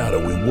the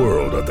shadowy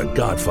world of The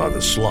Godfather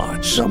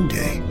slot.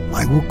 Someday,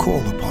 I will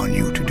call upon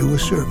you to do a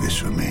service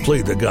for me.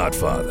 Play The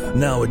Godfather,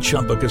 now at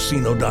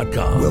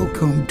ChumbaCasino.com.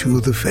 Welcome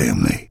to the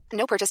family.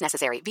 No purchase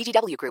necessary.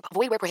 VGW Group.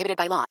 Void where prohibited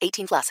by law.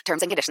 18+.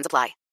 Terms and conditions apply.